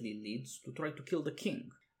immediately leads to try to kill the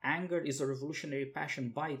king. Anger is a revolutionary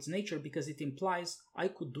passion by its nature because it implies, I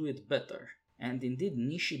could do it better. And indeed,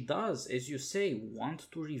 Nishi does, as you say,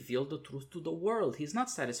 want to reveal the truth to the world. He's not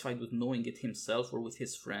satisfied with knowing it himself or with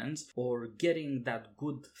his friends, or getting that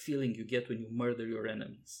good feeling you get when you murder your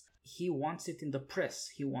enemies. He wants it in the press.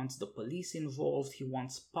 He wants the police involved. He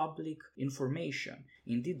wants public information.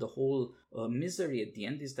 Indeed, the whole misery at the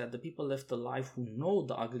end is that the people left alive who know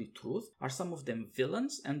the ugly truth are some of them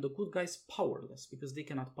villains and the good guys powerless because they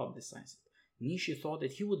cannot publicize it. Nishi thought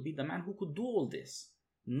that he would be the man who could do all this.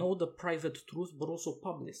 Know the private truth but also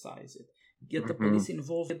publicize it. Get the police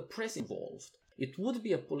involved, get the press involved. It would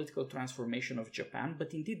be a political transformation of Japan,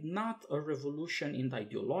 but indeed not a revolution in the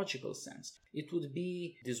ideological sense. It would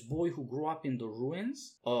be this boy who grew up in the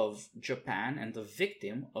ruins of Japan and the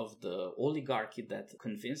victim of the oligarchy that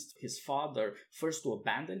convinced his father first to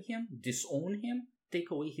abandon him, disown him, take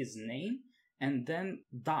away his name, and then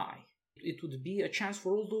die. It would be a chance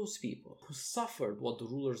for all those people who suffered what the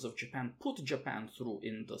rulers of Japan put Japan through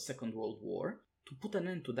in the Second World War to put an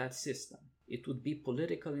end to that system. It would be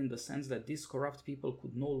political in the sense that these corrupt people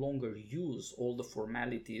could no longer use all the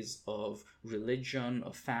formalities of religion,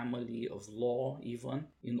 of family, of law even,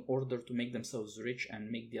 in order to make themselves rich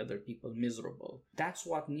and make the other people miserable. That's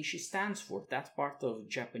what Nishi stands for, that part of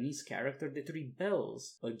Japanese character that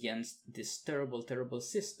rebels against this terrible, terrible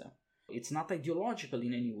system. It's not ideological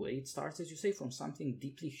in any way. It starts, as you say, from something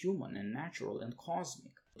deeply human and natural and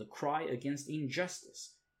cosmic. The cry against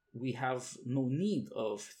injustice. We have no need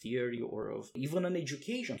of theory or of even an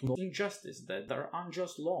education to know injustice, that there are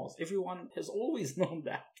unjust laws. Everyone has always known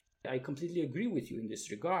that. I completely agree with you in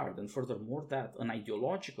this regard, and furthermore that an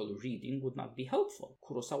ideological reading would not be helpful.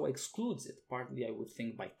 Kurosawa excludes it, partly I would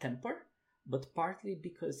think by temper, but partly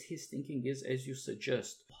because his thinking is, as you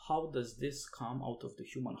suggest, how does this come out of the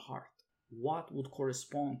human heart? What would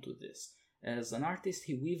correspond to this? As an artist,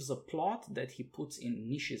 he weaves a plot that he puts in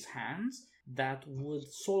Nishi's hands that would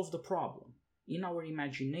solve the problem. In our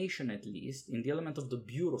imagination, at least, in the element of the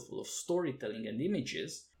beautiful, of storytelling and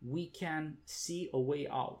images, we can see a way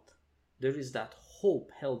out. There is that hope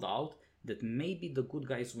held out that maybe the good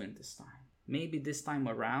guys win this time. Maybe this time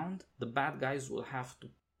around, the bad guys will have to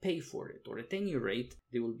pay for it, or at any rate,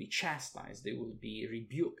 they will be chastised, they will be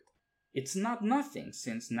rebuked. It's not nothing,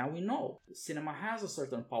 since now we know cinema has a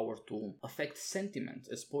certain power to affect sentiment,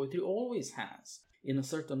 as poetry always has. In a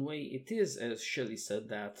certain way, it is, as Shelley said,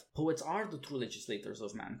 that poets are the true legislators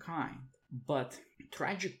of mankind. But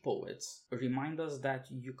tragic poets remind us that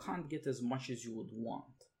you can't get as much as you would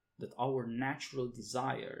want, that our natural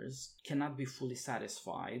desires cannot be fully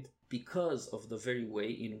satisfied because of the very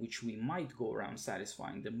way in which we might go around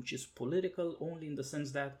satisfying them, which is political only in the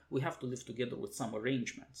sense that we have to live together with some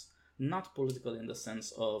arrangements. Not political in the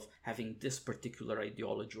sense of having this particular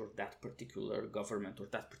ideology or that particular government or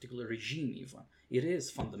that particular regime even. It is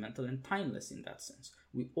fundamental and timeless in that sense.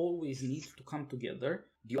 We always need to come together.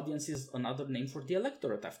 The audience is another name for the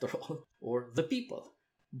electorate after all, or the people.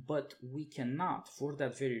 But we cannot, for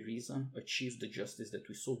that very reason, achieve the justice that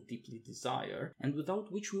we so deeply desire and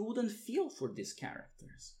without which we wouldn't feel for these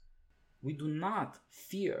characters. We do not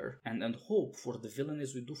fear and hope for the villain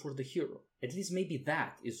as we do for the hero. At least maybe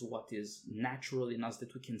that is what is natural in us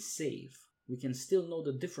that we can save. We can still know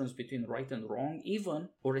the difference between right and wrong, even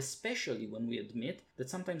or especially when we admit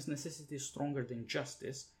that sometimes necessity is stronger than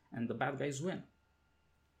justice and the bad guys win.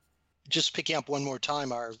 Just picking up one more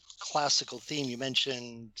time our classical theme, you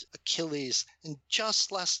mentioned Achilles. And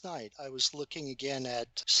just last night, I was looking again at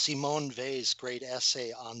Simone Weil's great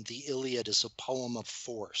essay on the Iliad as a poem of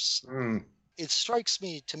force. It strikes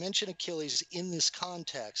me to mention Achilles in this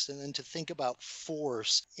context and then to think about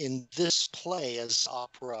force in this play as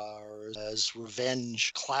opera or as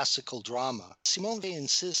revenge classical drama. Simone Weil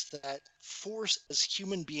insists that force as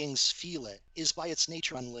human beings feel it is by its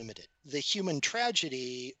nature unlimited. The human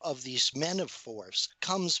tragedy of these men of force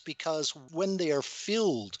comes because when they are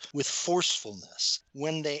filled with forcefulness,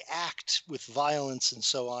 when they act with violence and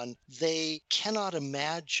so on, they cannot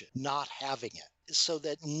imagine not having it, so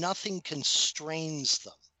that nothing constrains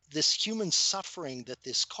them. This human suffering that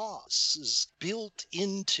this causes is built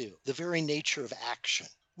into the very nature of action,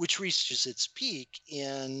 which reaches its peak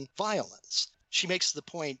in violence. She makes the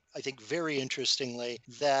point, I think very interestingly,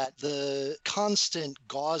 that the constant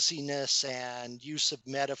gauziness and use of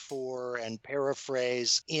metaphor and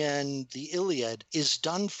paraphrase in the Iliad is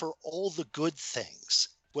done for all the good things.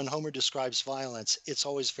 When Homer describes violence, it's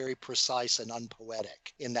always very precise and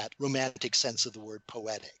unpoetic in that romantic sense of the word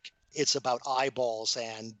poetic. It's about eyeballs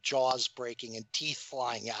and jaws breaking and teeth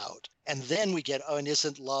flying out. And then we get, oh, and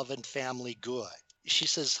isn't love and family good? She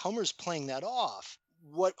says Homer's playing that off.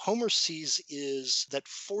 What Homer sees is that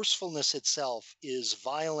forcefulness itself is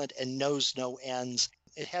violent and knows no ends.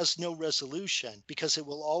 It has no resolution because it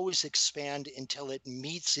will always expand until it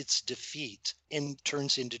meets its defeat and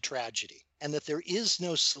turns into tragedy. And that there is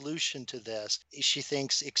no solution to this, she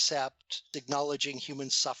thinks, except acknowledging human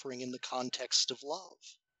suffering in the context of love.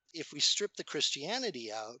 If we strip the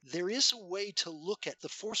Christianity out, there is a way to look at the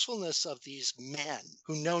forcefulness of these men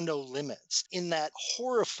who know no limits. In that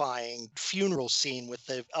horrifying funeral scene with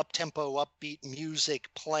the up-tempo, upbeat music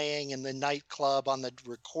playing in the nightclub on the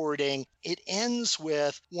recording, it ends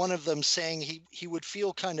with one of them saying he would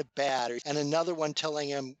feel kind of bad, and another one telling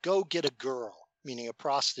him, go get a girl, meaning a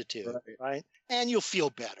prostitute, right? And you'll feel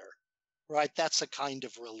better, right? That's a kind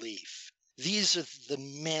of relief. These are the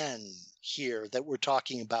men here that we're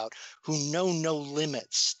talking about who know no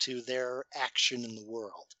limits to their action in the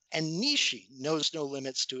world. And Nishi knows no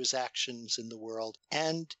limits to his actions in the world,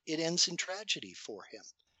 and it ends in tragedy for him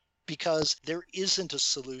because there isn't a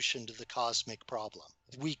solution to the cosmic problem.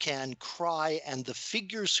 We can cry, and the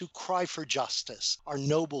figures who cry for justice are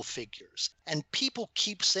noble figures. And people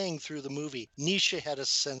keep saying through the movie, Nietzsche had a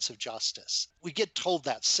sense of justice. We get told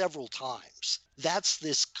that several times. That's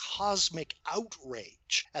this cosmic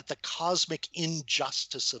outrage at the cosmic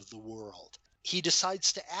injustice of the world. He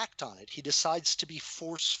decides to act on it. He decides to be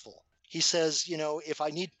forceful. He says, if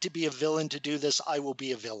I need to be a villain to do this, I will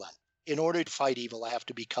be a villain. In order to fight evil, I have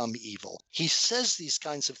to become evil. He says these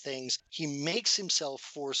kinds of things. He makes himself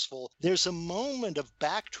forceful. There's a moment of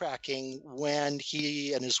backtracking when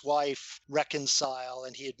he and his wife reconcile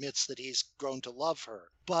and he admits that he's grown to love her.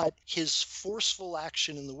 But his forceful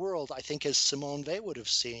action in the world, I think, as Simone Weil would have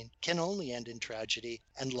seen, can only end in tragedy.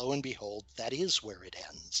 And lo and behold, that is where it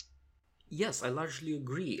ends. Yes, I largely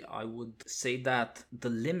agree. I would say that the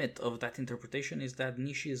limit of that interpretation is that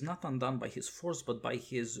Nietzsche is not undone by his force, but by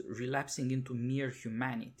his relapsing into mere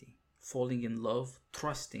humanity, falling in love,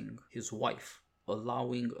 trusting his wife,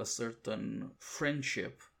 allowing a certain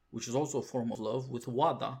friendship, which is also a form of love, with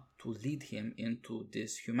Wada to lead him into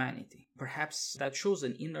this humanity. Perhaps that shows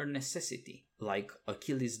an inner necessity, like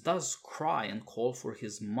Achilles does cry and call for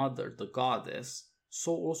his mother, the goddess.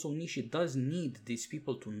 So also Nietzsche does need these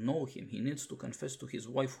people to know him. He needs to confess to his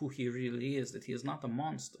wife who he really is, that he is not a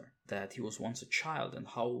monster, that he was once a child, and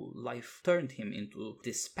how life turned him into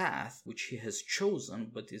this path which he has chosen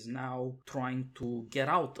but is now trying to get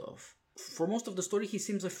out of. For most of the story, he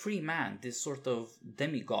seems a free man, this sort of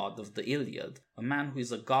demigod of the Iliad, a man who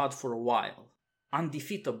is a god for a while,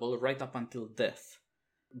 undefeatable right up until death.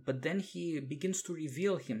 But then he begins to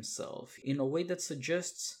reveal himself in a way that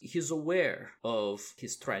suggests he's aware of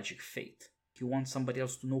his tragic fate. He wants somebody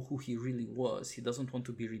else to know who he really was. He doesn't want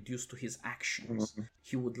to be reduced to his actions.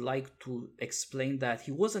 He would like to explain that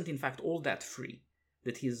he wasn't in fact all that free,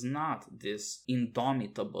 that he is not this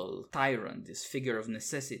indomitable tyrant, this figure of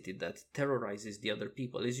necessity that terrorizes the other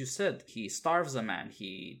people. As you said, he starves a man,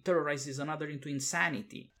 he terrorizes another into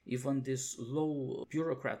insanity. Even this low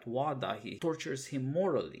bureaucrat Wada, he tortures him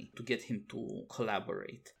morally to get him to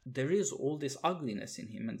collaborate. There is all this ugliness in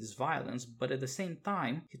him and this violence, but at the same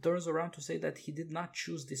time, he turns around to say that he did not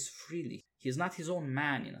choose this freely. He is not his own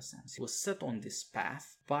man in a sense. He was set on this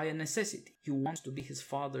path by a necessity. He wants to be his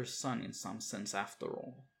father's son in some sense after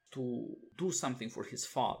all, to do something for his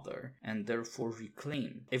father and therefore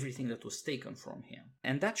reclaim everything that was taken from him.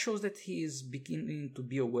 And that shows that he is beginning to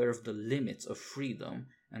be aware of the limits of freedom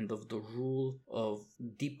and of the rule of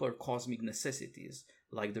deeper cosmic necessities,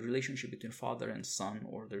 like the relationship between father and son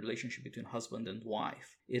or the relationship between husband and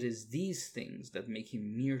wife. It is these things that make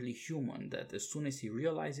him merely human, that as soon as he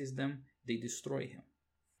realizes them, they destroy him.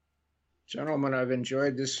 Gentlemen, I've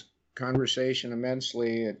enjoyed this conversation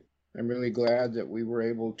immensely. I'm really glad that we were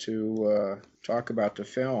able to talk about the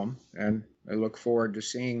film, and I look forward to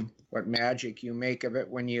seeing what magic you make of it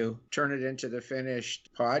when you turn it into the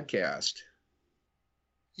finished podcast.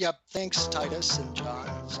 Yep, thanks Titus and John.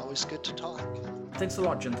 It's always good to talk. Thanks a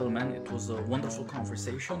lot, gentlemen. It was a wonderful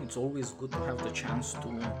conversation. It's always good to have the chance to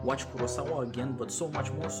watch Kurosawa again, but so much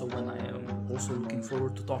more so when I am also looking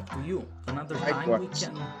forward to talk to you. Another time we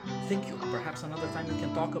can... Thank you. Perhaps another time we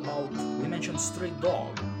can talk about... We mentioned Stray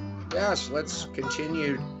Dog. Yes, let's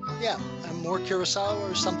continue. Yeah, more Kurosawa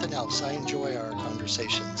or something else. I enjoy our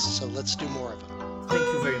conversations, so let's do more of it. Thank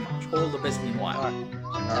you very much. All the best meanwhile.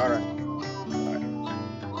 All